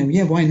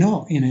Bothy? Why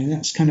not?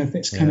 That's kind of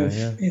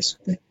it's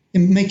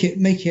make it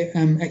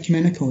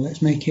ecumenical.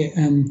 Let's make it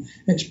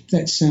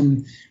let's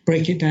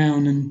break it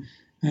down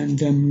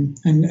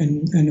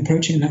and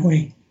approach it in that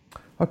way.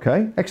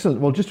 Okay,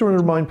 excellent. Well, just to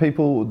remind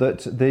people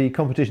that the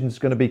competition is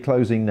going to be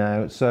closing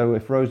now. So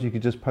if Rose, you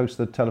could just post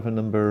the telephone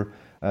number,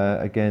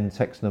 again,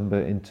 text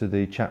number into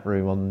the chat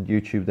room on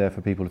YouTube there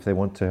for people if they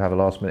want to have a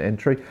last minute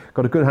entry.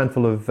 Got a good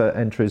handful of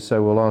entries,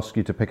 so we'll ask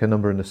you to pick a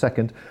number in a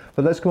second.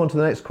 But let's go on to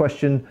the next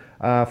question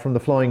from the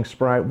Flying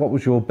Sprout. What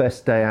was your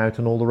best day out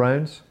on all the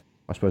rounds?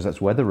 I suppose that's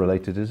weather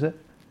related, is it?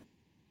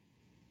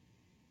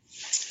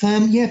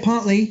 Yeah,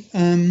 partly.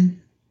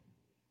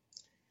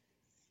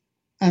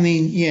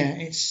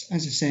 It's,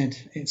 as I said,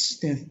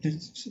 it's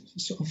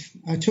sort of.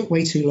 I took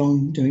way too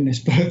long doing this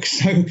book,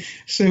 so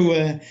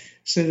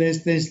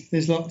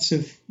there's lots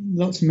of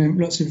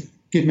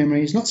good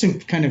memories, lots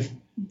of kind of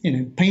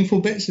painful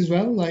bits as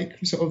well, like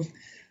sort of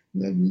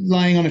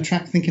lying on a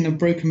track thinking I've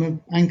broken my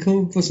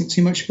ankle wasn't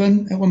too much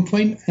fun at one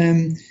point.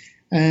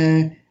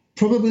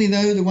 Probably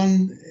though, the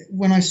one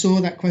when I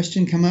saw that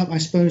question come up, I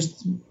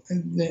suppose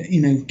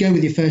that, go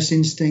with your first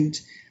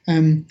instinct.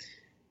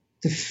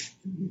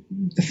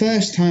 The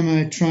first time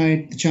I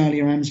tried the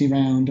Charlie Ramsey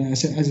round,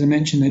 as I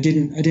mentioned, I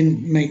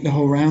didn't make the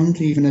whole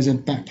round, even as a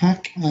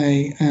backpack.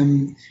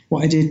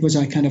 What I did was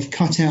I kind of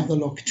cut out the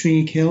Loch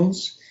Treig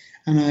Hills,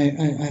 and I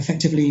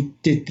effectively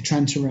did the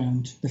Tranter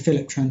round, the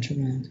Philip Tranter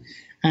round,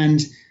 and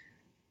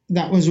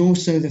that was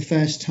also the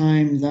first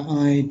time that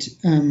I'd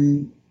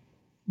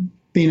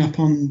been up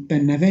on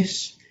Ben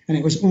Nevis, and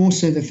it was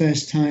also the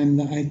first time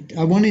that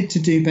I wanted to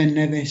do Ben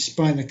Nevis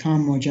by the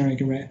Carnmore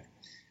Jerrig Arret.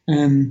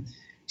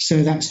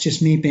 So that's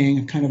just me being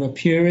a kind of a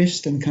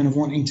purist and kind of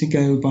wanting to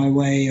go by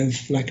way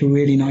of like a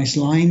really nice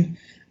line.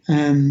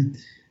 And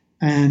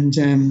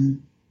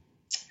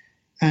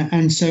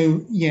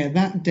so,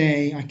 that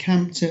day I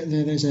camped at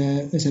there's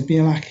a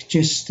bivouac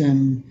just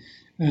between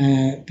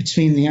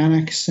the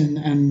Annex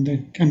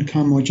and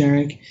Carnmore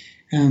Jerrig.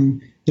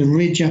 The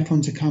ridge up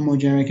onto Carnmore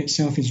Jerrig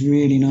itself is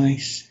really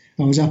nice.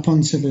 I was up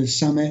onto the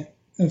summit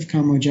of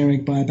Carnmore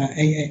Jerrig by about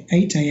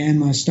 8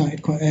 a.m. I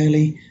started quite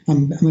early.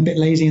 I'm a bit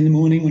lazy in the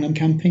morning when I'm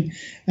camping.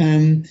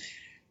 And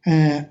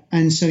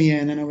so,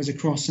 and then I was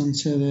across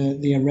onto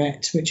the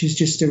Arret, which is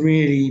just a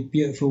really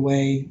beautiful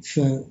way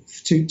to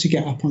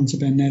get up onto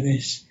Ben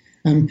Nevis.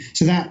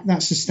 So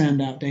that's a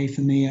standout day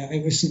for me.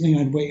 It was something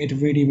I'd waited a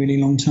really, really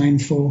long time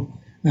for.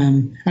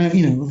 And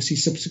obviously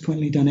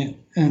subsequently done it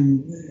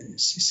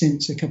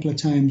since a couple of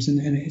times,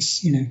 and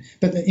it's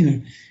but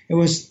it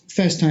was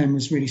first time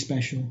was really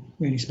special.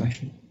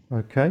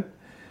 Okay.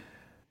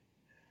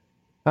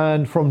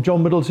 And from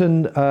John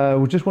Middleton,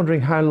 we're just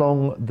wondering how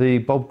long the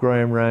Bob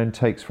Graham round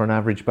takes for an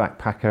average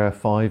backpacker,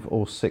 5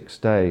 or 6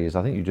 days.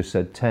 I think you just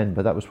said 10,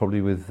 but that was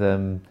probably with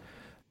doing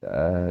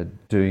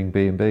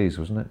B&Bs,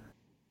 wasn't it?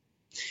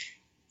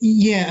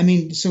 Yeah,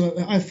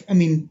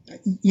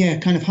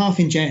 kind of half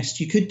in jest.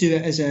 You could do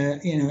it as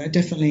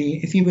definitely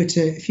if you were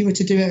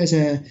to do it as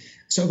a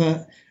sort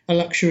of a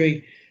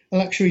luxury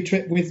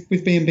trip with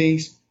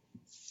B&Bs.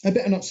 I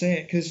better not say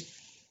it because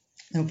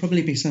there'll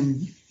probably be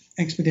some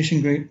expedition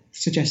group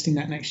suggesting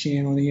that next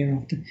year or the year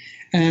after.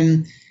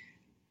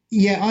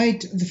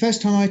 The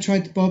first time I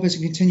tried the Bob as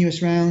a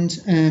continuous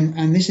round,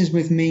 and this is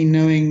with me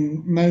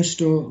knowing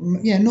most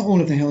not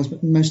all of the hills,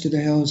 but most of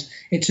the hills.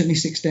 It took me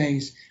 6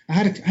 days. I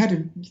had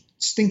a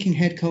stinking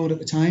head cold at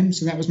the time,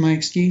 so that was my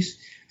excuse.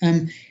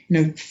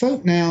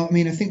 Folk now,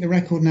 I think the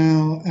record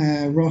now,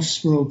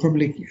 Ross will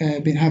probably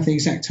have the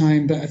exact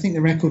time, but I think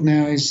the record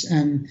now is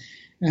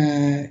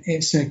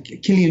it's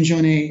Kilian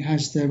Jornet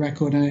has the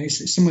record, and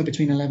it's somewhere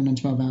between 11 and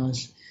 12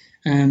 hours.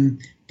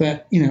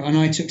 But and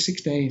I took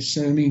 6 days.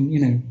 So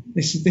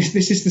this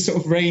is the sort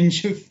of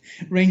range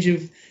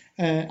of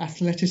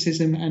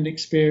athleticism and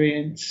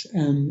experience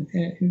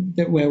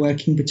that we're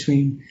working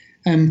between.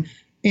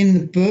 In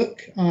the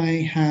book,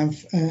 I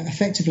have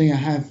effectively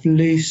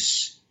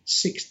loose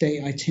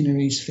 6-day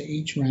itineraries for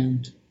each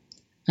round,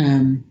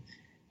 and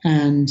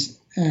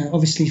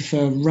obviously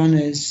for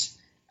runners,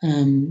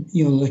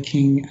 you're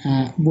looking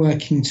at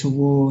working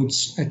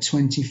towards a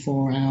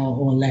 24-hour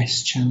or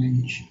less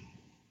challenge.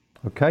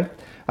 Okay.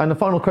 And the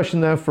final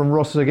question now from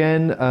Ross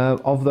again.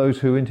 Of those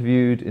who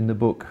interviewed in the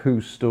book,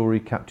 whose story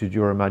captured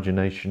your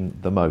imagination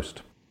the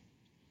most?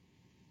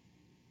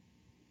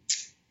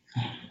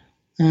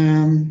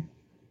 It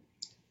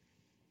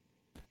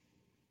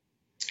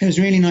was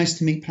really nice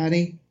to meet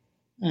Paddy.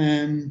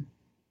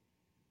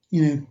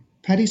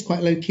 Paddy's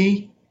quite low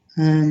key.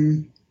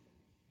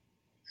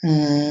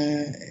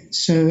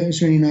 So it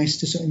was really nice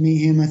to sort of meet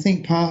him. I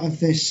think part of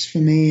this for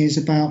me is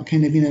about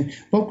kind of,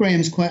 Bob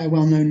Graham's quite a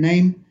well-known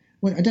name.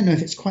 Well, I don't know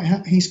if it's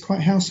he's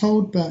quite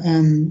household, but,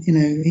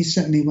 he's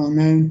certainly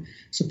well-known.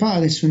 So part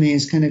of this for me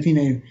is kind of,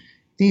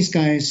 these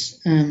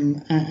guys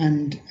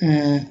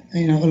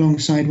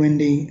alongside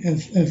Wendy,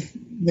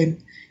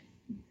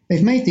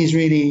 they've made these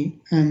really,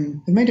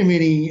 they've made a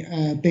really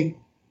big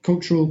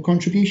cultural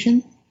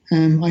contribution,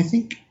 I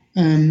think.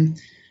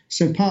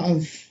 So part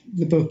of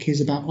the book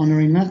is about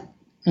honouring that,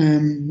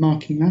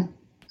 marking that.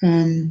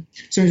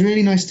 So it was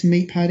really nice to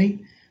meet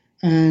Paddy.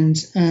 And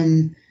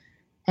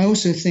I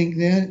also think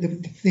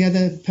the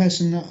other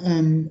person that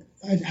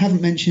I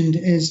haven't mentioned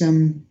is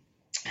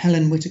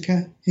Helen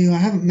Whitaker, who I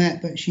haven't met,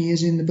 but she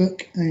is in the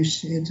book.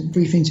 It's a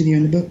brief interview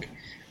in the book.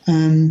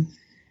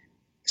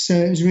 So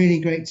it was really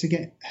great to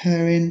get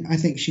her in. I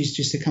think she's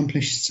just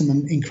accomplished some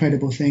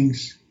incredible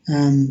things.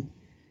 And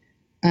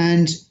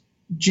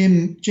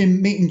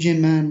meeting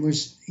Jim Mann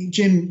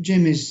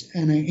Jim is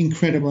an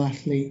incredible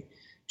athlete.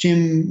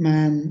 Jim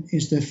Mann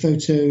is the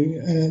photo,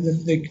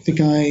 the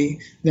guy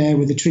there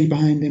with the tree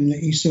behind him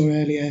that you saw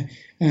earlier.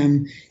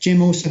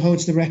 Jim also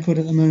holds the record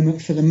at the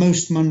moment for the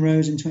most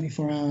Munros in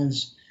 24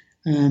 hours.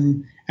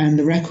 And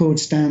the record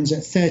stands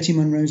at 30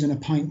 Munros and a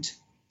pint.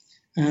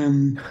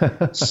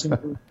 So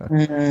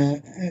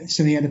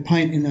he had a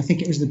pint in, I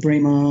think it was the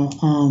Braemar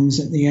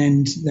Arms at the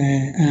end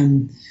there.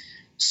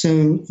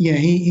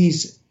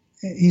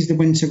 He's the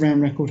winter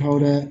round record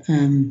holder.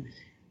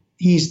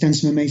 He's done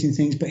some amazing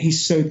things, but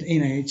he's so,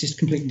 just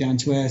completely down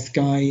to earth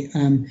guy.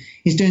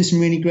 He's doing some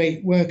really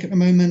great work at the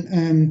moment.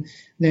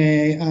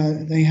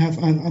 They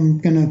have, I'm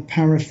going to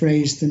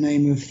paraphrase the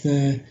name of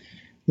the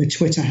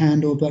Twitter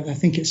handle, but I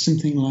think it's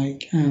something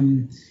like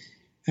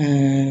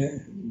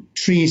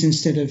trees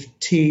instead of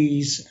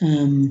teas.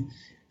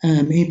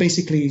 He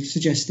basically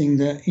suggesting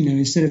that,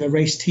 instead of a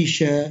race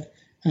T-shirt,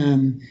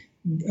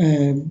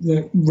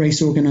 the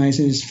race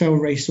organisers, fell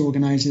race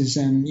organisers,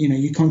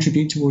 you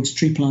contribute towards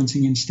tree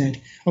planting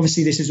instead.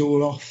 Obviously, this is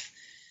all off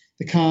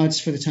the cards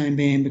for the time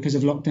being because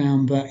of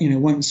lockdown, but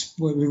once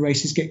the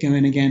races get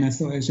going again, I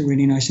thought it was a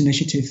really nice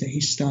initiative that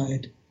he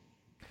started.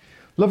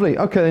 Lovely.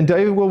 Okay then,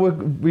 David, well,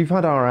 we've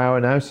had our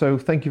hour now, so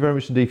thank you very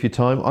much indeed for your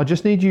time. I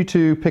just need you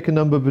to pick a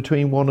number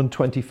between 1 and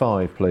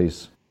 25,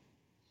 please.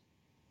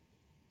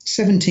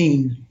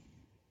 17.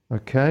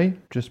 Okay,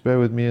 just bear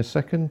with me a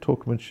second,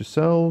 talk amongst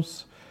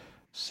yourselves.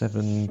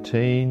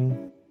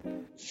 17,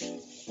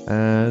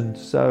 and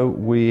so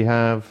we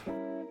have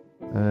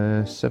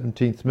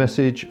 17th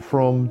message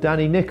from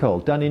Danny Nichol.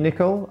 Danny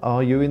Nichol,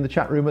 are you in the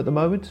chat room at the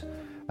moment?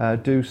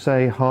 Do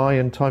say hi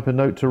and type a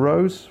note to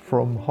Rose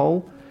from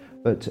Hull,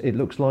 but it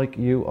looks like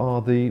you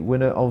are the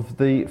winner of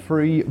the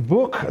free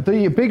book,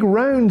 the Big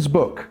Rounds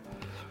book,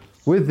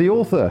 with the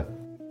author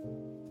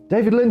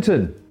David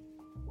Linton.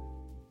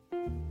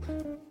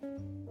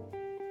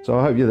 So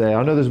I hope you're there.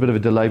 I know there's a bit of a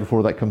delay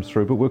before that comes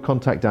through, but we'll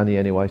contact Danny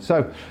anyway.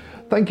 So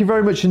thank you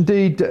very much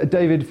indeed,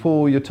 David,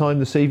 for your time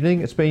this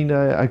evening. It's been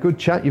a good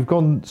chat. You've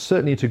gone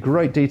certainly into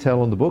great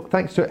detail on the book.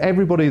 Thanks to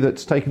everybody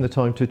that's taken the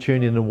time to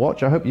tune in and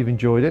watch. I hope you've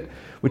enjoyed it.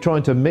 We're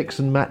trying to mix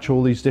and match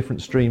all these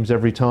different streams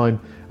every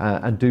time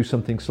and do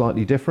something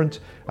slightly different.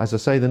 As I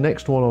say, the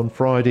next one on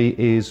Friday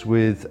is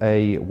with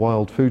a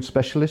wild food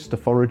specialist, a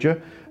forager,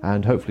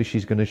 and hopefully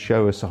she's going to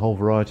show us a whole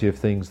variety of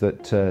things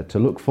that to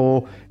look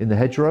for in the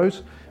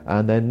hedgerows.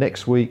 And then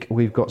next week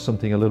we've got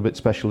something a little bit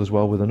special as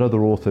well with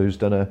another author who's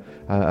done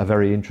a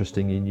very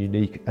interesting and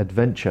unique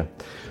adventure.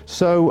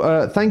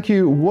 So thank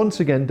you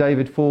once again,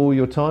 David, for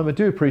your time. I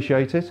do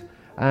appreciate it.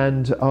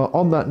 And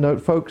on that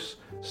note, folks,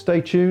 stay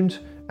tuned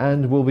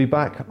and we'll be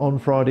back on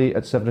Friday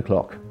at 7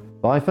 o'clock.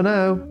 Bye for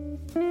now.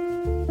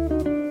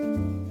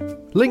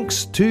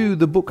 Links to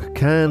the book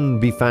can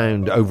be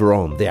found over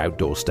on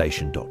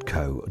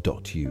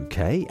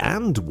theoutdoorstation.co.uk,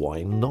 and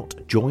why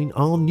not join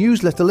our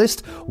newsletter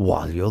list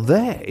while you're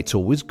there? It's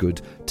always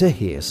good to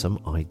hear some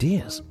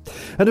ideas.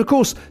 And of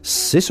course,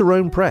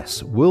 Cicerone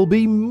Press will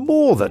be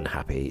more than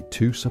happy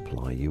to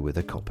supply you with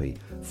a copy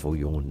for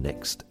your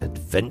next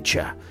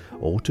adventure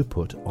or to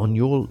put on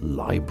your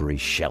library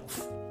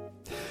shelf.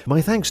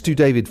 My thanks to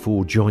David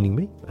for joining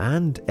me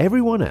and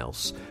everyone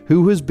else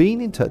who has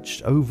been in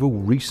touch over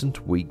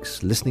recent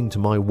weeks listening to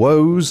my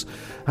woes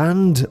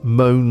and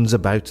moans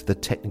about the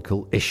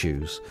technical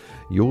issues.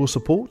 Your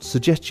support,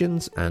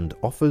 suggestions and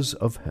offers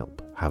of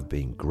help have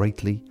been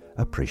greatly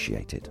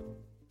appreciated.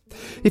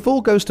 If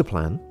all goes to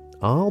plan,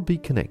 I'll be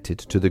connected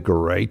to the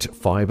Great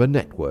Fibre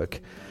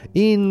Network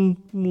in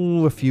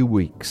a few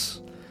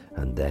weeks.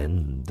 And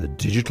then the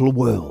digital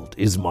world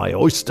is my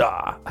oyster,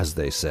 as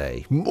they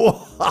say.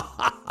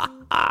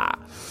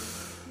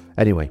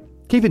 Anyway,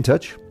 keep in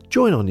touch.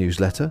 Join our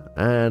newsletter,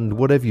 and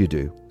whatever you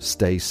do,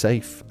 stay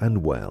safe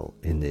and well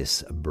in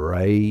this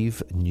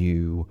brave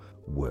new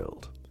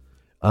world.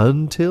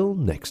 Until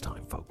next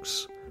time,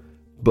 folks.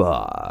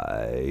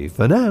 Bye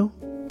for now.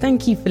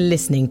 Thank you for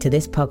listening to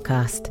this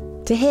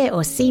podcast. To hear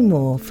or see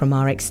more from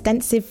our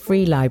extensive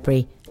free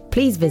library,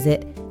 please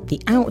visit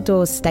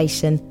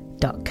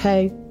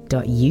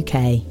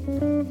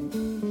theoutdoorstation.co.uk.